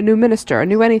know, a new minister, a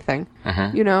new anything?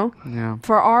 Yeah.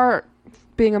 For our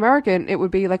being American, it would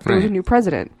be like there was a new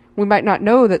president. We might not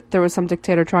know that there was some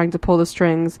dictator trying to pull the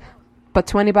strings, but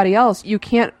to anybody else, you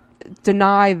can't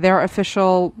deny their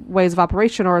official ways of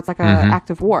operation, or it's like an act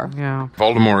of war. Yeah.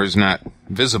 Voldemort is not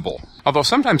visible. Although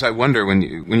sometimes I wonder when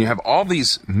you have all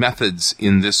these methods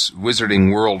in this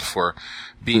wizarding world for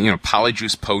being,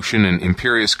 Polyjuice Potion and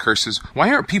Imperious Curses,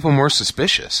 why aren't people more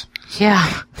suspicious?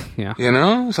 Yeah. Yeah.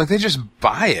 It's like they just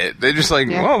buy it. They're just like,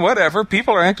 well, whatever.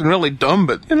 People are acting really dumb,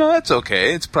 but, that's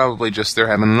okay. It's probably just they're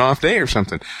having an off day or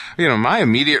something. My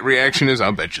immediate reaction is,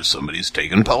 I'll bet you somebody's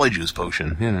taking Polyjuice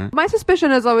Potion, My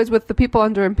suspicion is always with the people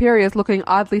under Imperius looking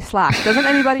oddly slack. Doesn't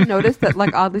anybody notice that,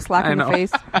 like, oddly slack in the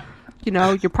face?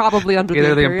 You're probably under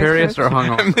either the Imperius or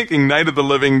hungover. I'm thinking Night of the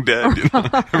Living Dead.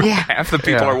 Half the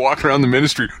people are walking around the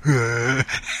ministry.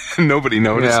 Nobody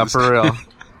notices. Yeah, for real.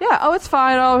 Yeah, it's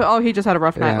fine. Oh, he just had a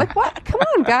rough night. Yeah. Like, what? Come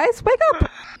on, guys, wake up.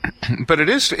 But it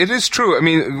is true. I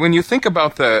mean, when you think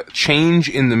about the change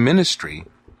in the ministry,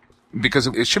 because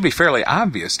it should be fairly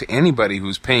obvious to anybody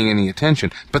who's paying any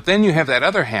attention. But then you have that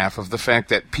other half of the fact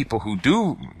that people who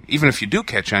do, even if you do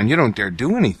catch on, you don't dare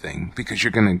do anything because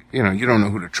you're going to, you don't know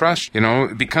who to trust.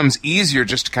 It becomes easier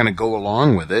just to kind of go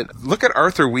along with it. Look at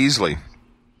Arthur Weasley,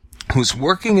 who's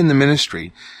working in the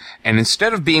ministry. And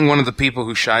instead of being one of the people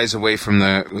who shies away from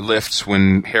the lifts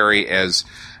when Harry as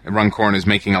Runcorn is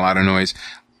making a lot of noise,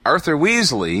 Arthur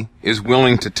Weasley is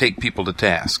willing to take people to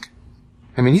task.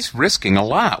 I mean, he's risking a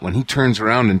lot when he turns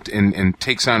around and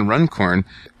takes on Runcorn.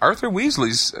 Arthur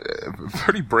Weasley's a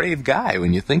pretty brave guy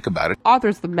when you think about it.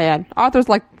 Arthur's the man. Arthur's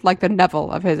like the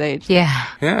Neville of his age. Yeah.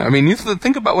 Yeah, I mean, you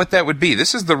think about what that would be.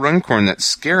 This is the Runcorn that's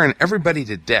scaring everybody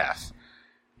to death.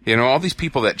 All these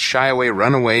people that shy away,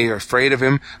 run away, are afraid of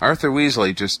him. Arthur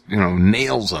Weasley just,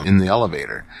 nails them in the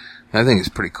elevator. I think it's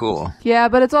pretty cool. Yeah,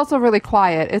 but it's also really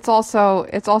quiet. It's also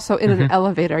in an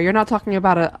elevator. You're not talking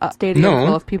about a stadium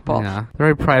full of people. Yeah,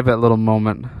 very private little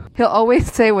moment. He'll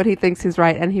always say what he thinks is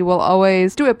right, and he will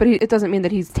always do it, but it doesn't mean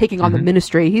that he's taking on the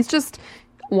ministry. He's just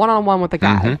one-on-one with the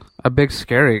guy. A big,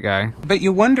 scary guy. But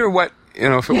you wonder what,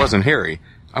 if it wasn't Harry,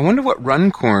 I wonder what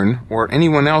Runcorn or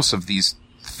anyone else of these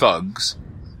thugs...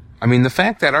 I mean, the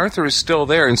fact that Arthur is still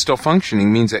there and still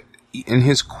functioning means that in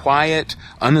his quiet,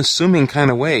 unassuming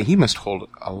kind of way, he must hold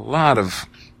a lot of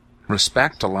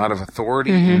respect, a lot of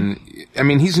authority. And, I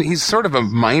mean, he's sort of a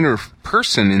minor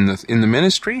person in the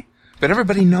ministry, but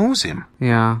everybody knows him.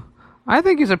 Yeah. I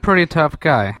think he's a pretty tough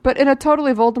guy. But in a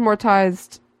totally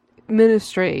Voldemortized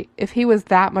ministry, if he was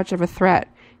that much of a threat,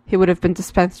 he would have been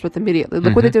dispensed with immediately.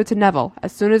 Look what they did to Neville.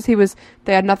 As soon as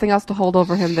they had nothing else to hold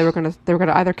over him, they were gonna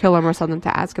either kill him or send him to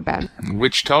Azkaban.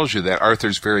 Which tells you that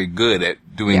Arthur's very good at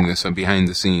doing this behind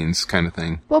the scenes kind of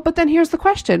thing. Well, but then here's the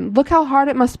question. Look how hard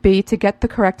it must be to get the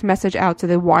correct message out to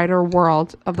the wider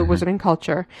world of the wizarding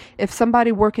culture if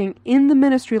somebody working in the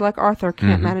ministry like Arthur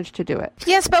can't manage to do it.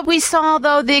 Yes, but we saw,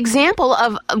 though, the example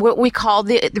of what we call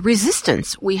the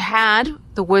resistance. We had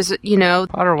the wizard,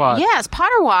 Potter Watch. Yes,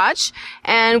 Potter Watch.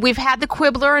 And we've had the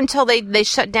Quibbler until they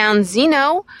shut down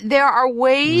Zeno. There are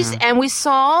ways, and we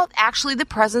saw actually the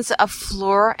presence of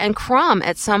Fleur and Krum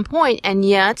at some point, and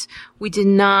yet we did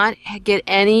not get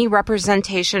any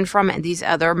representation from these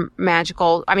other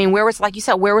magical... I mean, like you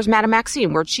said, where was Madame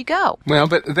Maxime? Where'd she go? Well,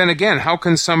 but then again, how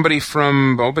can somebody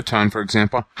from Beauxbaton, for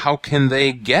example, how can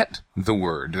they get the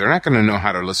word? They're not going to know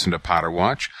how to listen to Potter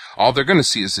Watch. All they're going to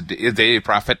see is the Daily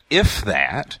Prophet, if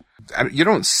that. You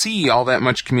don't see all that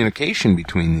much communication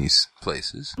between these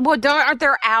places. Well, aren't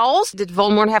there owls? Did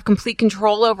Voldemort have complete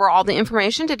control over all the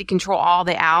information? Did he control all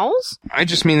the owls? I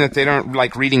just mean that they don't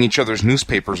like reading each other's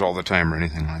newspapers all the time or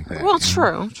anything like that. Well,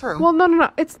 true. Well, no.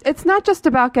 It's not just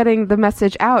about getting the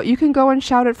message out. You can go and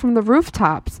shout it from the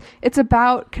rooftops. It's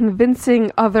about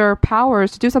convincing other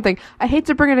powers to do something. I hate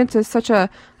to bring it into such a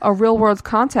real-world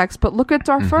context, but look at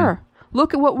Darfur.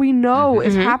 Look at what we know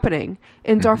is happening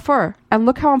in Darfur, and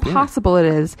look how impossible it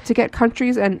is to get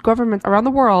countries and governments around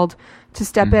the world to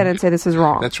step in and say this is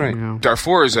wrong. That's right. Yeah.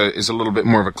 Darfur is a little bit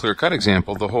more of a clear-cut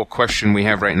example. The whole question we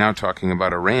have right now talking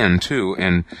about Iran, too,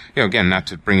 and, again, not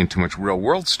to bring in too much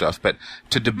real-world stuff, but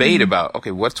to debate about,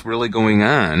 okay, what's really going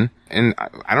on, and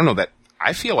I don't know that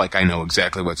I feel like I know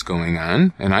exactly what's going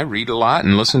on, and I read a lot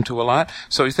and listen to a lot.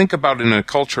 So you think about in a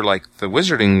culture like the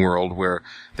wizarding world where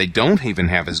they don't even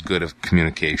have as good of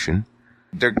communication,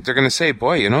 they're going to say,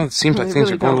 boy, it seems like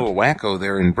things are going a little wacko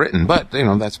there in Britain. But,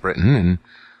 that's Britain, and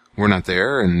we're not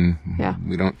there, and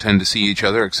we don't tend to see each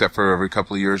other except for every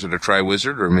couple of years at a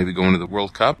Tri-Wizard or maybe going to the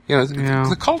World Cup.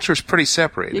 The culture's pretty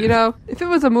separated. If it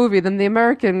was a movie, then the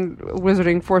American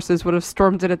wizarding forces would have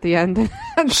stormed it at the end.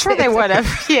 Sure they would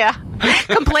have, yeah.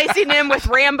 Complacing him with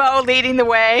Rambo leading the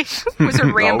way.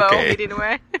 Wizard Rambo leading the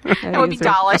way. That would be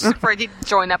Dawlish for he'd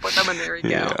join up with them, and there you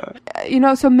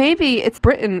go. So maybe it's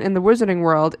Britain in the wizarding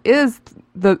world is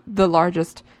the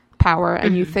largest power,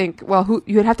 and you think, well,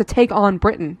 you'd have to take on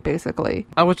Britain, basically.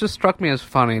 What just struck me as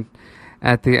funny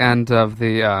at the end of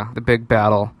the big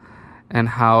battle, and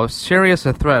how serious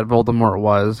a threat Voldemort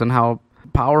was, and how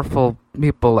powerful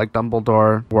people like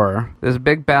Dumbledore were. This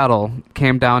big battle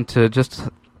came down to just,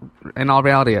 in all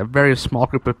reality, a very small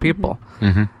group of people.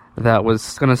 That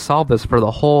was going to solve this for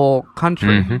the whole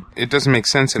country. It doesn't make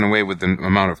sense in a way with the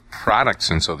amount of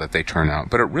products and so that they turn out,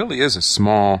 but it really is a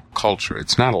small culture.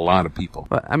 It's not a lot of people.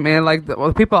 But I mean,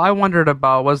 the people I wondered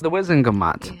about was the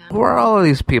Wizengamot. Who are all of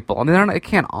these people? I mean, it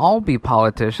can't all be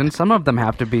politicians. Some of them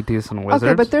have to be decent wizards.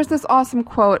 Okay, but there's this awesome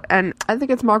quote, and I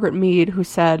think it's Margaret Mead who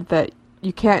said that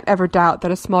you can't ever doubt that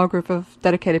a small group of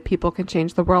dedicated people can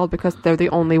change the world because they're the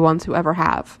only ones who ever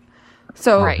have.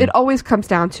 So it always comes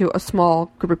down to a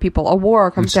small group of people. A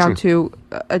war comes down to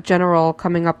a general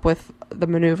coming up with the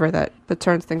maneuver that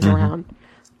turns things around.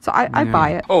 So I buy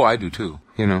it. Oh, I do too.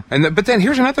 But then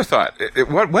here's another thought.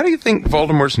 What do you think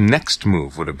Voldemort's next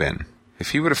move would have been?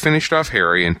 If he would have finished off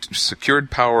Harry and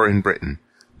secured power in Britain,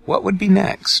 what would be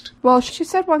next? Well, she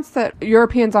said once that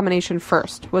European domination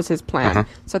first was his plan.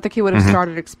 So I think he would have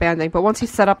started expanding. But once he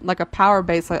set up like a power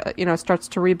base, starts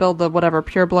to rebuild the whatever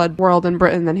pureblood world in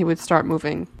Britain, then he would start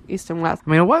moving east and west.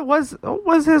 I mean, what was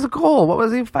his goal? What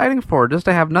was he fighting for? Just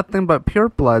to have nothing but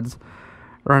purebloods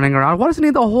running around? What does he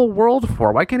need the whole world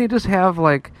for? Why can't he just have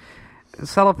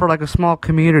settle for a small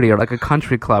community or a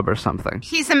country club or something?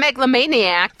 He's a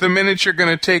megalomaniac. The minute you're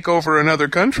going to take over another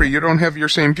country, you don't have your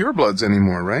same purebloods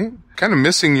anymore, right? Kind of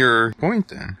missing your point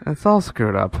then. It's all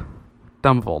screwed up.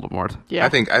 Dumb Voldemort. Yeah. I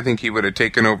think he would have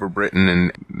taken over Britain,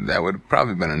 and that would have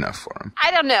probably been enough for him.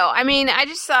 I don't know. I mean, I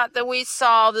just thought that we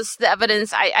saw the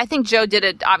evidence. I think Joe did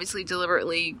it obviously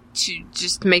deliberately to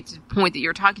just make the point that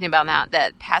you're talking about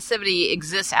that passivity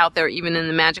exists out there even in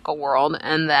the magical world,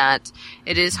 and that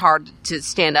it is hard to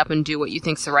stand up and do what you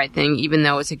think's the right thing, even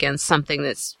though it's against something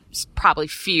that's probably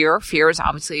fear. Fear is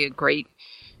obviously a great,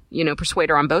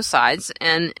 persuader on both sides,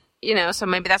 and so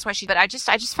maybe that's why but I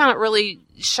just found it really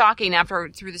shocking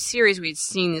through the series we'd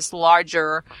seen this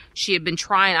larger, she had been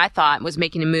trying, I thought, was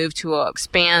making a move to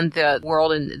expand the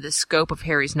world and the scope of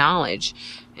Harry's knowledge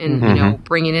and,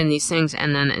 bringing in these things,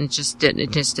 and then it just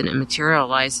didn't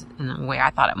materialize in the way I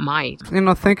thought it might.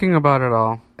 Thinking about it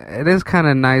all, it is kind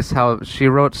of nice how she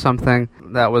wrote something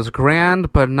that was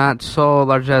grand, but not so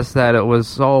largesse that it was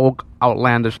so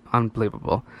outlandish,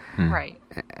 unbelievable. Right.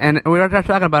 And we're not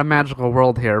talking about a magical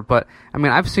world here, but, I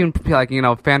mean, I've seen,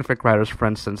 fanfic writers, for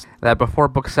instance, that before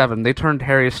Book 7, they turned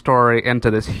Harry's story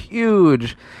into this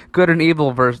huge good and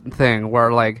evil thing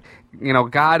where,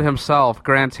 God himself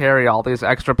grants Harry all these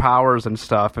extra powers and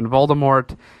stuff, and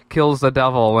Voldemort kills the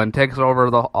devil and takes over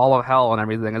all of hell and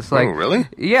everything. It's like... Oh, really?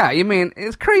 Yeah,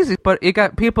 it's crazy, but you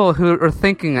got people who are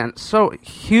thinking so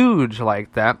huge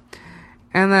like that.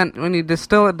 And then when you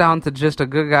distill it down to just a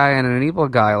good guy and an evil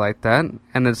guy like that,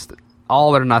 and it's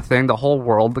all or nothing, the whole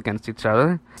world against each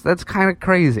other, that's kind of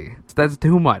crazy. That's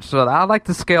too much. So I like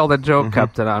the scale that Joe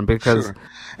kept it on because... Sure.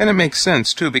 And it makes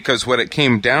sense, too, because what it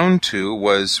came down to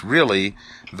was really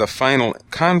the final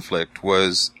conflict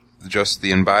was just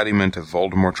the embodiment of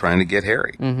Voldemort trying to get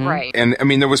Harry. Right. And, I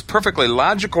mean, there was perfectly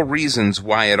logical reasons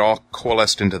why it all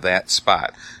coalesced into that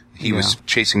spot. He was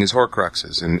chasing his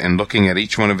Horcruxes and looking at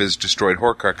each one of his destroyed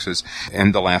Horcruxes,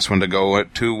 and the last one to go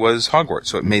to was Hogwarts.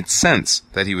 So it made sense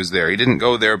that he was there. He didn't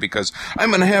go there because I'm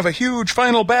going to have a huge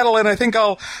final battle and I think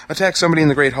I'll attack somebody in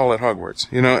the Great Hall at Hogwarts.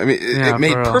 I mean, it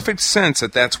made perfect sense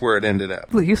that that's where it ended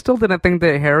up. He still didn't think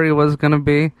that Harry was going to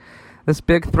be this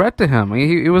big threat to him.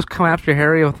 He was coming after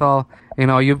Harry with all...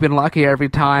 you've been lucky every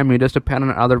time. You just depend on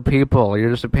other people.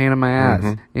 You're just a pain in my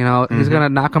ass. He's going to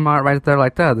knock him out right there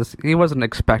like that. He wasn't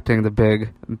expecting the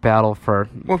big battle for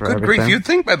good everything. grief. You'd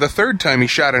think by the third time he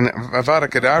shot an Avada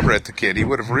Kedavra at the kid, he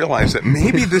would have realized that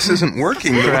maybe this isn't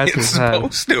working the way it's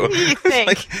supposed to. You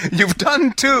think? You've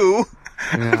done two.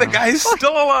 Yeah. The guy's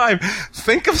still alive.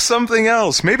 Think of something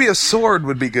else. Maybe a sword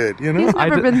would be good, He's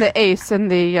never been the ace in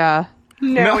the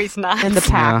No, he's not. In the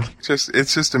pack. Yeah.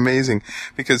 It's just amazing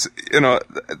because,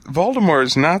 Voldemort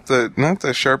is not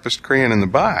the sharpest crayon in the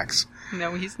box.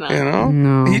 No, he's not.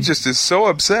 No. He just is so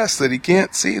obsessed that he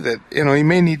can't see that, he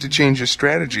may need to change his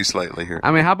strategy slightly here.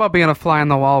 I mean, how about being a fly on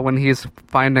the wall when he's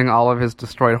finding all of his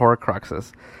destroyed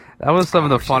Horcruxes? That was some of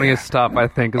the funniest stuff, I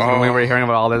think, is when we were hearing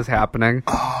about all this happening.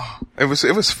 Oh, it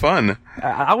was fun.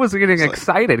 I was getting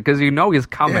excited because he's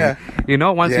coming. Yeah.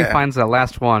 Once he finds that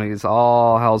last one, he's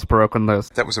all hell's broken loose.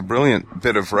 That was a brilliant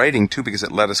bit of writing, too, because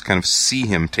it let us kind of see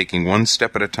him taking one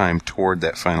step at a time toward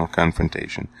that final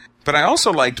confrontation. But I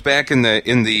also liked back in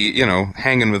the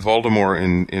hanging with Voldemort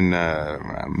in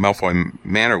Malfoy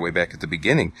Manor way back at the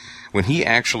beginning, when he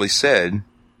actually said,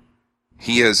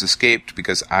 he has escaped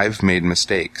because I've made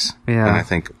mistakes. Yeah. And I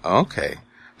think, okay,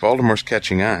 Voldemort's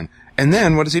catching on. And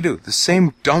then what does he do? The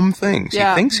same dumb things.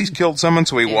 Yeah. He thinks he's killed someone,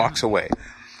 so he walks away.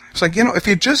 It's like, if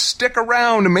you just stick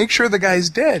around and make sure the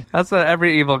guy's dead. That's what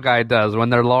every evil guy does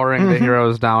when they're lowering the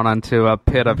heroes down onto a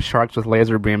pit of sharks with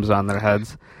laser beams on their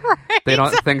heads. Right. They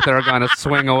don't think they're going to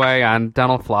swing away on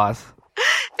dental floss.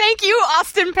 Thank you,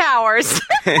 Austin Powers.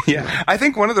 Yeah. I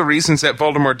think one of the reasons that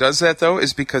Voldemort does that, though,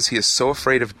 is because he is so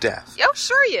afraid of death. Oh,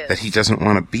 sure he is. That he doesn't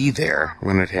want to be there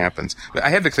when it happens. But I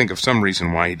had to think of some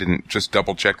reason why he didn't just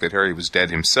double-check that Harry was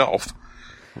dead himself.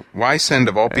 Why send,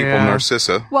 of all people,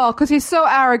 Narcissa? Well, because he's so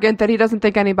arrogant that he doesn't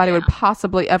think anybody would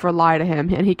possibly ever lie to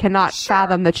him, and he cannot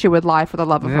fathom that she would lie for the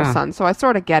love of her son. So I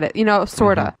sort of get it,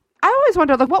 sort of. I always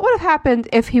wonder, what would have happened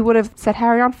if he would have set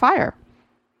Harry on fire?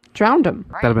 Drowned him.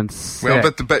 That'd have been sick.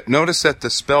 Well, but notice that the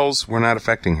spells were not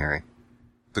affecting Harry.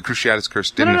 The Cruciatus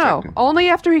Curse didn't affect him. Only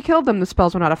after he killed them, the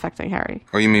spells were not affecting Harry.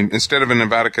 Oh, you mean instead of an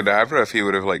Avada Kedavra, if he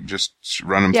would have just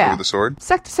run him through with the sword?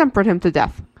 Sectisempred him to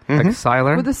death. Like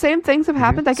Siler? Would the same things have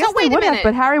happened? I guess they would have,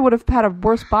 but Harry would have had a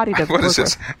worse body to What is work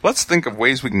this? with. Let's think of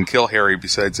ways we can kill Harry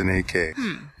besides an AK.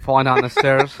 Falling down the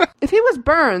stairs. If he was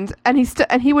burned and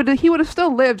he would have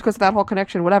still lived because of that whole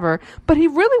connection, whatever. But he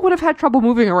really would have had trouble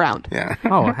moving around. Yeah.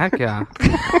 Oh, heck yeah.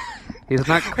 He's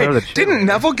not clear the Didn't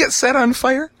Neville get set on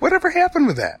fire? Whatever happened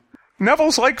with that?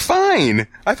 Neville's fine.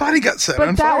 I thought he got set on fire.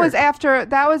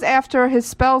 But that was after his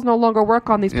spells no longer work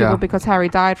on these people because Harry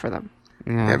died for them.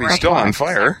 Yeah, but he's still on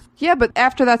fire. Yeah, but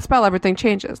after that spell, everything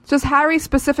changes. Just Harry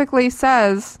specifically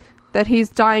says that he's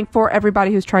dying for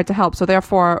everybody who's tried to help. So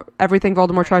therefore, everything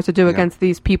Voldemort tries to do against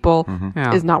these people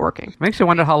is not working. Makes you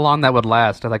wonder how long that would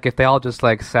last. Like if they all just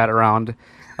sat around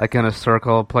in a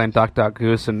circle playing Duck Duck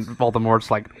Goose and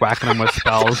Voldemort's whacking them with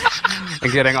spells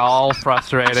and getting all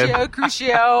frustrated.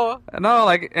 Crucio. No,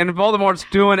 and Voldemort's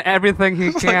doing everything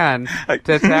he can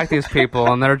to attack these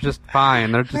people, and they're just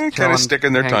fine. They're just kind of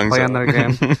sticking their tongues playing out. their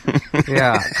game.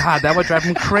 Yeah, God, that would drive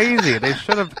him crazy. They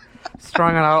should have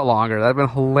strung it out longer. That'd been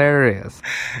hilarious.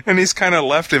 And he's kind of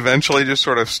left eventually, just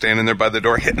sort of standing there by the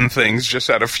door, hitting things just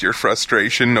out of pure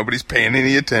frustration. Nobody's paying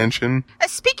any attention.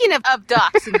 Speaking of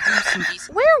ducks and geese and geese,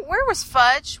 where was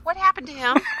Fudge? What happened to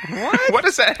him? What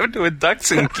does that have to do with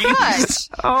ducks and geese?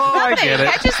 Fudge. Oh, Nothing. I get it.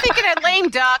 I'm just thinking a lame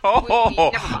duck.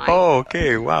 Never mind.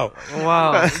 Okay, wow.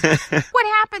 What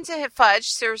happened to Fudge?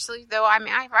 Seriously, though,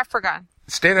 I forgot.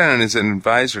 Stayed on as an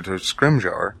advisor to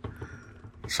Scrimgeour.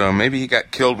 So maybe he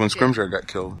got killed when Scrimgeour got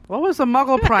killed. What was the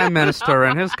Muggle Prime Minister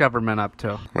and his government up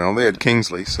to? Well, they had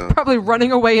Kingsley, so... Probably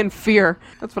running away in fear.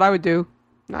 That's what I would do.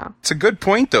 No. It's a good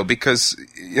point, though, because,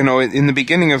 in the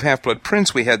beginning of Half-Blood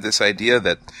Prince, we had this idea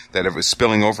that it was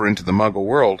spilling over into the Muggle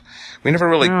world. We never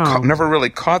really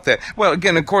caught that. Well,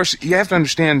 again, of course, you have to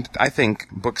understand, I think,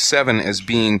 Book 7 as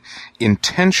being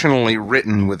intentionally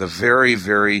written with a very,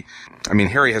 very...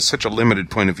 Harry has such a limited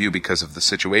point of view because of the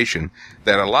situation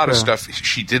that a lot of stuff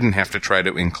she didn't have to try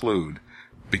to include.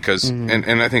 Because,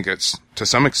 and I think it's to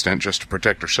some extent just to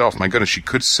protect herself. My goodness, she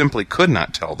could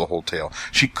not tell the whole tale.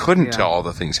 She couldn't tell all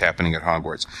the things happening at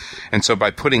Hogwarts. And so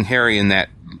by putting Harry in that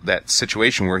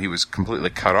situation where he was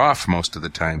completely cut off most of the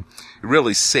time, it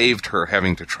really saved her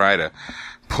having to try to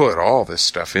put all this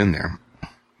stuff in there.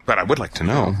 But I would like to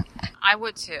know. I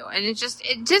would too. And that's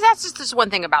just this one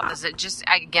thing about this.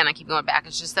 I keep going back.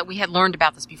 It's just that we had learned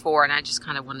about this before, and I just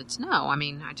kind of wanted to know.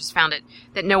 I just found it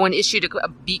that no one issued a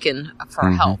beacon for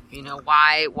help.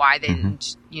 Why they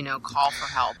didn't, call for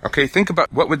help. Okay, think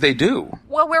about what would they do?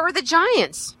 Well, where were the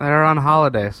giants? They're on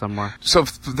holiday somewhere. So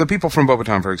the people from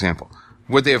Beauxbaton, for example,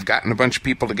 would they have gotten a bunch of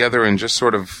people together and just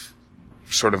sort of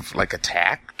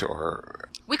attacked, or?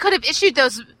 We could have issued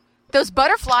those those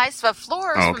butterflies for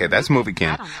floors. Oh, okay, that's movie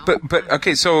camp. But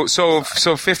okay, so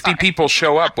 50 people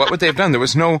show up. What would they have done? There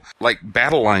was no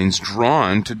battle lines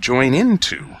drawn to join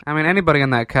into. I mean, anybody in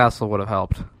that castle would have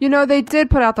helped. They did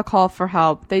put out the call for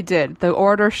help. They did. The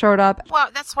order showed up. Well,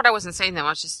 that's what I wasn't saying though. It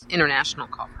was just international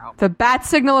call for help. The bat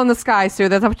signal in the sky, Sue.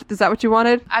 Is that what you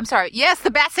wanted? I'm sorry. Yes,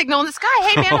 the bat signal in the sky.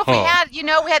 Hey man, if we had,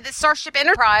 we had the Starship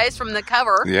Enterprise from the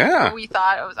cover. Yeah. I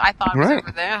thought it was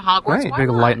over there. Hogwarts. Big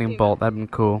lightning bolt. That'd been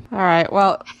cool. All right.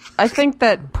 Well, I think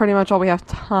that pretty much all we have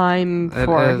time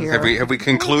for here. Have we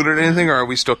concluded anything, or are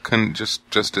we still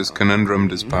just as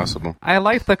conundrumed as possible? I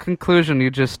like the conclusion you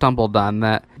just stumbled on,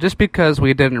 that just because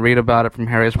we didn't read about it from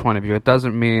Harry's point of view, it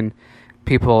doesn't mean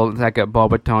people that get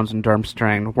Beauxbatons and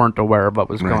Durmstrang weren't aware of what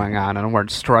was going on and weren't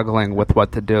struggling with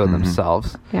what to do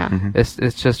themselves. Yeah.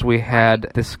 It's just we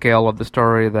had the scale of the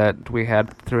story that we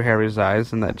had through Harry's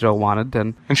eyes and that Jill wanted.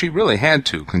 And she really had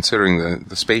to, considering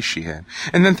the space she had.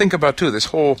 And then think about, too, this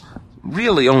whole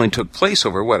really only took place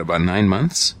over, about 9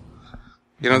 months?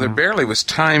 There barely was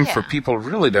time for people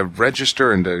really to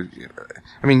register and to...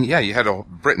 I mean, you had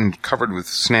Britain covered with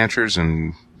Snatchers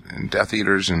and Death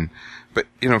Eaters But,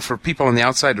 for people on the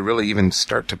outside to really even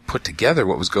start to put together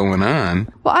what was going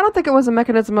on. Well, I don't think it was a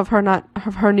mechanism of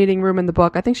her needing room in the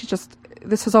book. I think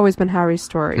this has always been Harry's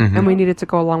story, and we needed to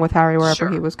go along with Harry wherever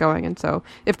he was going. And so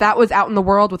if that was out in the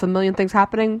world with a million things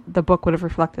happening, the book would have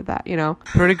reflected that,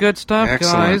 Pretty good stuff,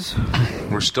 guys.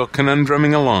 We're still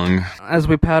conundruming along. As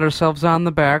we pat ourselves on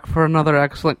the back for another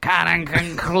excellent Canon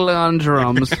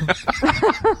Conundrums.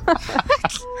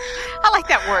 I like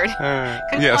that word.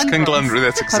 Yes, conundrum.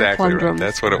 That's exactly right.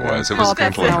 That's what it was. It was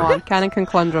conundrum. Canon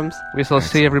Conundrums. We shall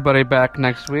see everybody back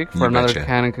next week for another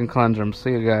Canon Conundrum. See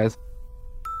you guys.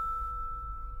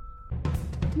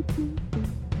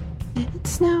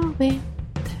 It's snowing.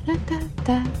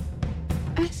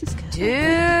 Ice is coming.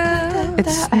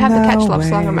 I have the Catch Love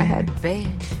song in my head.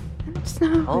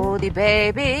 Oldie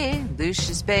baby,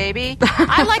 Lucius baby.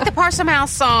 I like the Parcel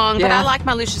Mouse song, but I like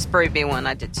my Lucius baby one.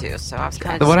 I did too. So I was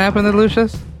kind of. What happened to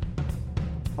Lucius?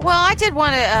 Well, I did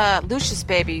one Lucius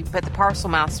baby, but the Parcel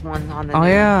Mouse one on the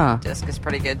new disc is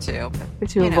pretty good too. But,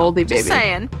 Oldie baby. Just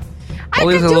saying. I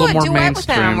could do a duet with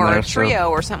them or a trio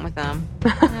or something with them.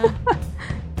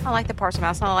 I like the Parcel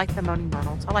Mouse. I like the Moaning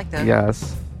Myrtles. I like the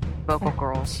vocal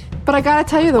girls. But I gotta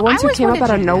tell you, the ones who came up out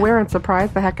of nowhere and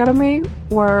surprised the heck out of me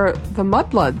were the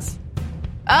Mudbloods.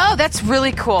 Oh, that's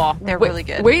really cool. They're really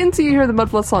good. Wait until you hear the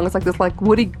Mudblood song. It's like this,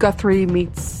 Woody Guthrie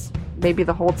meets maybe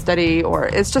the Hold Steady, or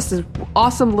it's just this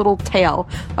awesome little tale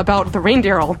about the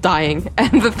reindeer all dying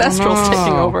and the Thestrals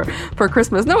taking over for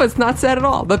Christmas. No, it's not sad at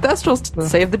all. The Thestrals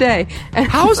save the day. And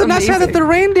how is it not sad that the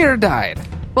reindeer died?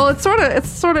 Well, it's sort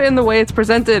of in the way it's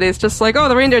presented. It's just like, oh,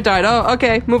 the reindeer died. Oh,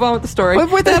 okay, move on with the story.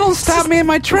 But that'll stop me in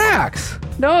my tracks.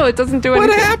 No, it doesn't do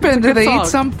anything. What happened? Did they eat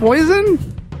some poison?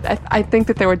 I think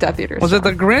that they were Death Eaters. Was it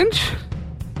the Grinch?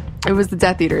 It was the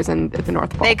Death Eaters at the North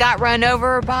Pole. They got run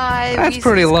over by. That's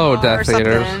pretty low, Death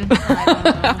Eaters.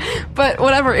 But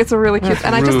whatever, it's a really cute,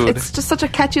 and it's just such a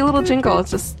catchy little jingle.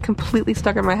 It's just completely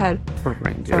stuck in my head.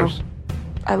 Reindeers. So,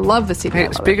 I love the CD.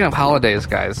 Hey, speaking of holidays,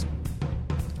 guys.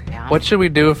 What should we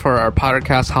do for our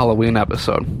Pottercast Halloween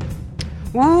episode?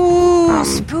 Ooh,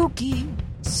 spooky.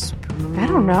 I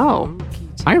don't know.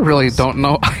 I really don't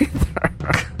know either.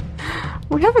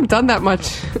 We haven't done that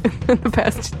much in the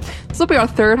past. This will be our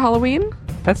third Halloween.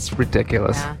 That's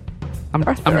ridiculous. Yeah. I'm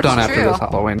done after this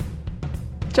Halloween.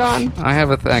 John. I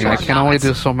have a thing. I can only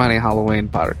do so many Halloween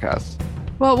podcasts.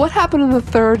 Well, what happened in the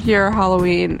third year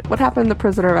Halloween? What happened in the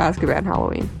Prisoner of Azkaban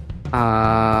Halloween?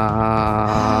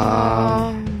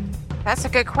 That's a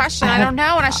good question. I don't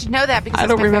know, and I should know that because I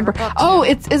don't remember. Oh,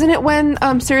 isn't it when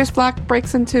Sirius Black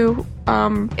breaks into?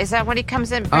 Is that when he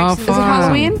comes in? Is it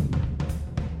Halloween?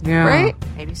 Yeah, right.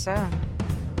 Maybe so.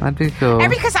 That'd be cool.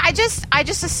 And because I just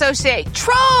associate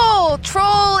troll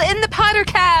in the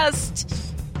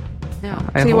Pottercast. No.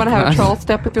 So you want to have a troll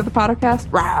step through the Pottercast?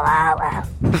 Rah, rah, rah.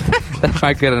 That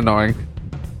might get annoying.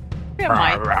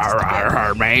 Pandas.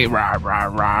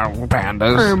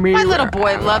 My little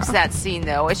boy loves that scene,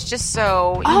 though. It's just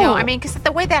so, because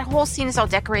the way that whole scene is all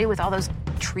decorated with all those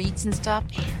treats and stuff.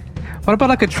 What about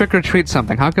like a trick or treat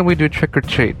something? How can we do trick or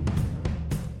treat?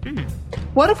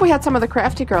 What if we had some of the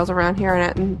crafty girls around here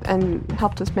and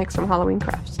helped us make some Halloween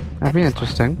crafts? That'd be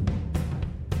interesting.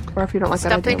 Or if you don't like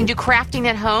stuff that idea. They can do crafting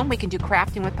at home. We can do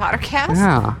crafting with Pottercast.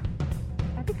 Yeah.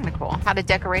 That'd be kind of cool. How to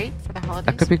decorate for the holidays.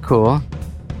 That could be cool.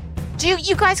 Do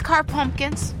you guys carve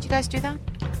pumpkins? Do you guys do that?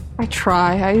 I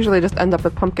try. I usually just end up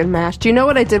with pumpkin mash. Do you know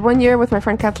what I did one year with my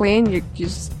friend Kathleen?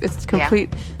 It's complete.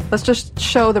 Yeah. Let's just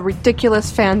show the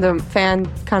ridiculous fan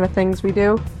kind of things we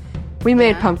do. We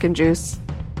made pumpkin juice.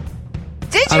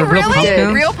 Did you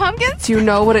really? Real pumpkins? Do you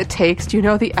know what it takes? Do you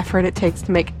know the effort it takes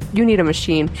to make? You need a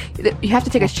machine. You have to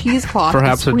take a cheesecloth,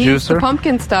 perhaps and a squeeze juicer, the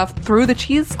pumpkin stuff through the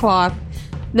cheesecloth.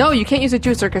 No, you can't use a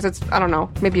juicer because it's, I don't know,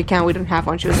 maybe you can. We didn't have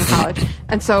one. She was in college.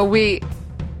 And so we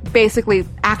basically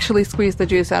actually squeezed the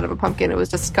juice out of a pumpkin. It was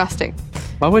disgusting.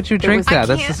 Why would you drink that?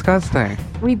 That's disgusting.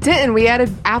 We didn't. We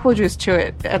added apple juice to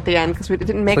it at the end because we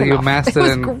didn't make so enough. You masked it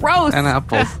was in gross. And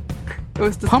apples. It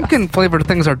was disgusting. Pumpkin-flavored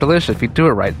things are delicious if you do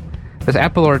it right. This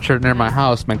apple orchard near my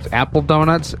house makes apple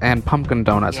donuts and pumpkin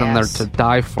donuts, and they're to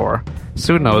die for.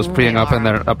 Sue knows, being up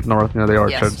north near the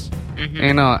orchards. Yes. Mm-hmm.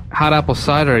 You know, hot apple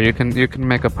cider, you can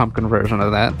make a pumpkin version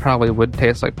of that. Probably would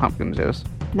taste like pumpkin juice.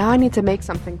 Now I need to make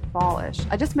something fallish.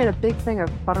 I just made a big thing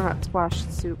of butternut squash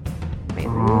soup.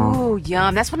 Amazing. Ooh,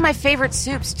 yum. That's one of my favorite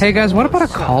soups, too. Hey, guys, what about a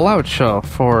call-out show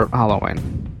for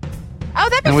Halloween? Oh,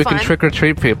 that'd be fun. And we can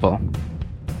trick-or-treat people.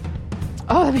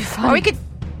 Oh, that'd be fun. Or we could...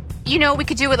 we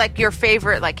could do it like your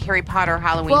favorite, like Harry Potter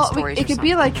Halloween stories. It could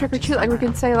be like trick or treat. Like we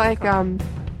can say, like,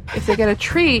 if they get a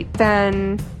treat,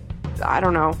 then I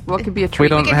don't know what could be a treat. We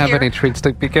don't have any treats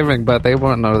to be giving, but they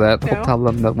won't know that. No? We'll tell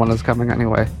them that one is coming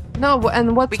anyway. No,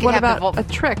 and what about a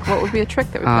trick? What would be a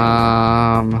trick that we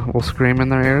could we'll scream in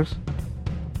their ears.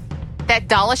 That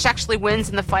Dawlish actually wins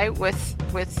in the fight with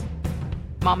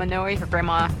Mama Noe, or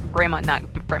Mama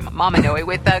Noe,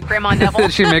 with Grandma Neville.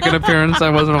 Did she make an appearance I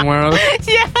wasn't aware of?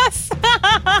 Yes.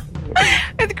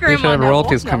 With Grandma We should have Neville.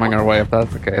 royalties coming our way if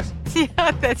that's the case.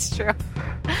 Yeah, that's true.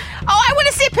 Oh, I want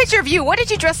to see a picture of you. What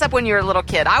did you dress up when you were a little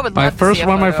kid? I would love to see a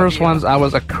photo my first of you. ones, I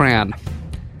was a crayon.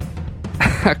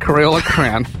 A Crayola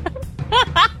crayon.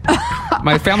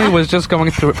 My family was just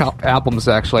going through albums,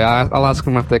 actually. I'll ask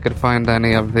them if they could find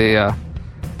any of the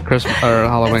Christmas or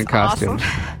Halloween costumes.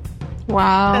 Awesome.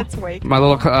 Wow. That's way cool. My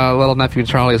little nephew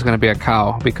Charlie is going to be a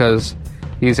cow because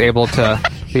he's able to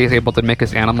make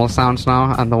his animal sounds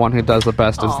now, and the one he does the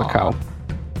best is the cow.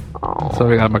 So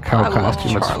we got him a cow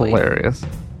costume. It's hilarious.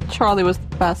 Charlie was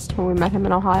the best when we met him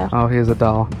in Ohio. Oh, he's a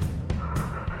doll.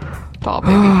 Doll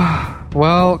baby.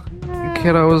 Well,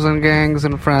 kiddos and gangs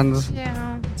and friends.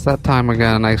 Yeah. It's that time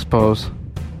again, I suppose.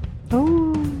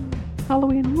 Oh,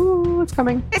 Halloween. Ooh, it's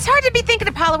coming. It's hard to be thinking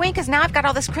of Halloween because now I've got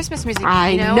all this Christmas music.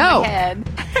 I know. In my head.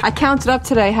 I counted up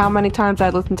today how many times I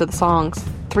listened to the songs.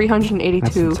 382.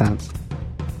 That's intense.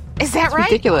 Is that right?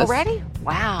 Ridiculous. Already?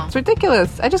 Wow. It's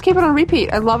ridiculous. I just keep it on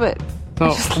repeat. I love it.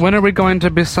 So when are we going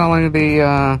to be selling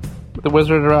the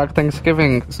Wizard Rock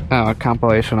Thanksgiving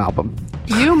compilation album?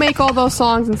 You make all those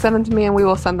songs and send them to me, and we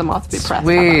will send them off to be pressed.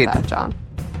 Sweet. How about that, John?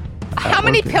 How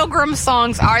many Pilgrim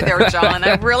songs are there, John?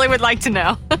 I really would like to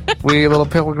know. We little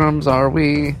pilgrims are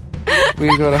we.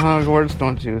 We go to Hogwarts,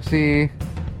 don't you see?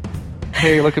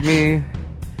 Hey, look at me.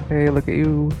 Hey, look at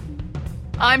you.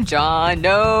 I'm John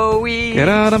Noe. Get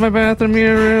out of my bathroom,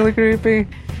 you're really creepy.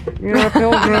 You're a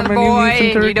pilgrim and boy, you need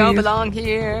some turkeys. you don't belong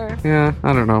here. Yeah,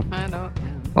 I don't know. I don't know.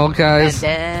 Well, guys,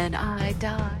 And then I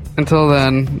die. until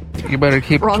then, you better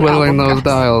keep Wrong twiddling album, those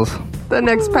guys. dials. The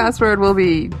next password will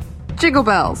be Jiggle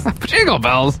Bells. Jingle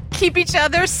bells. Keep each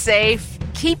other safe.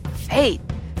 Keep faith.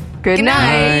 Good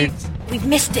night. We've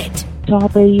missed it.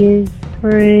 W3.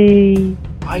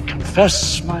 I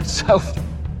confess myself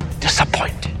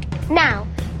disappointed. Now,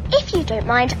 if you don't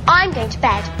mind, I'm going to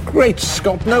bed. Great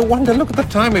Scott, no wonder. Look at the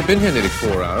time. We've been here nearly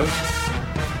 4 hours.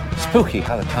 Spooky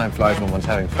how the time flies when one's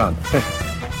having fun.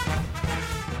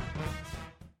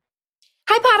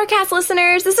 Hi, Pottercast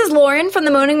listeners. This is Lauren from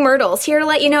the Moaning Myrtles, here to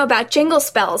let you know about Jingle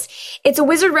Spells. It's a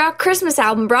Wizard Rock Christmas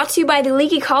album brought to you by the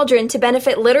Leaky Cauldron to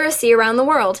benefit literacy around the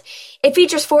world. It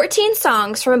features 14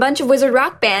 songs from a bunch of Wizard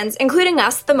Rock bands, including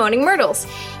us, the Moaning Myrtles.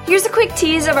 Here's a quick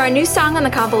tease of our new song on the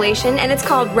compilation, and it's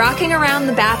called Rocking Around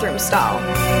the Bathroom Stall.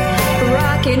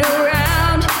 Rocking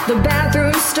around the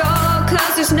bathroom stall,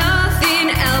 'cause there's nothing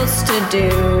else to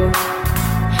do.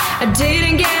 I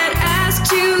didn't get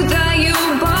asked to the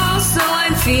U-Ball, so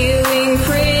I'm feeling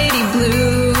pretty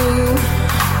blue.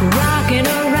 Rocking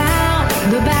around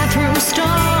the bathroom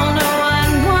stall, no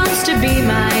one wants to be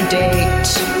my date.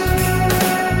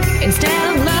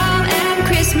 Instead of love and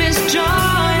Christmas joy,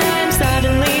 I'm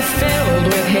suddenly filled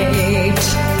with hate.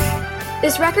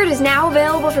 This record is now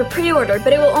available for pre-order,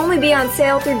 but it will only be on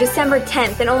sale through December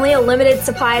 10th, and only a limited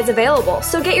supply is available.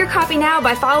 So get your copy now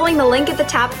by following the link at the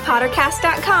top of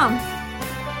Pottercast.com.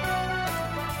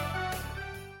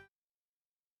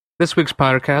 This week's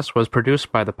Pottercast was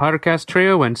produced by the Pottercast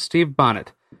Trio and Steve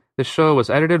Bonnet. This show was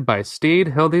edited by Steed,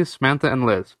 Hildy, Samantha, and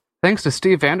Liz. Thanks to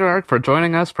Steve Vanderark for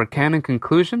joining us for Canon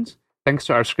Conclusions. Thanks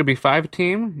to our Scribby 5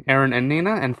 team, Aaron and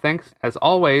Nina, and thanks, as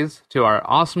always, to our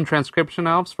awesome transcription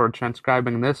elves for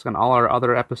transcribing this and all our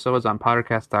other episodes on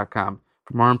Pottercast.com.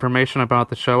 For more information about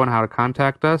the show and how to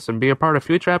contact us and be a part of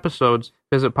future episodes,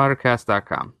 visit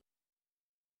pottercast.com.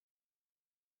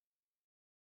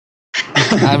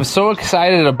 I'm so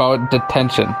excited about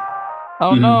detention.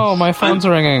 Oh no, my phone's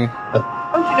ringing.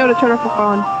 Don't you know to turn off your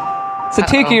phone? It's a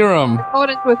tiki room. Go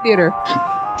into a theater.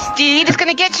 Steve, it's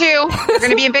gonna get you. You're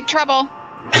gonna be in big trouble.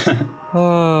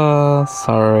 Oh,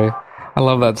 sorry. I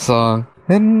love that song.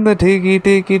 In the tiki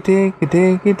tiki tiki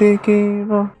tiki tiki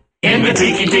room. In the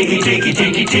tiki tiki tiki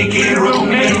tiki tiki room.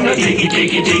 In the tiki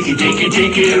tiki tiki tiki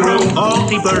tiki room. All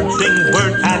the birds sing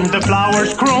word and the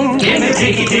flowers croon. In the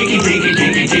tiki tiki tiki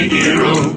tiki tiki room.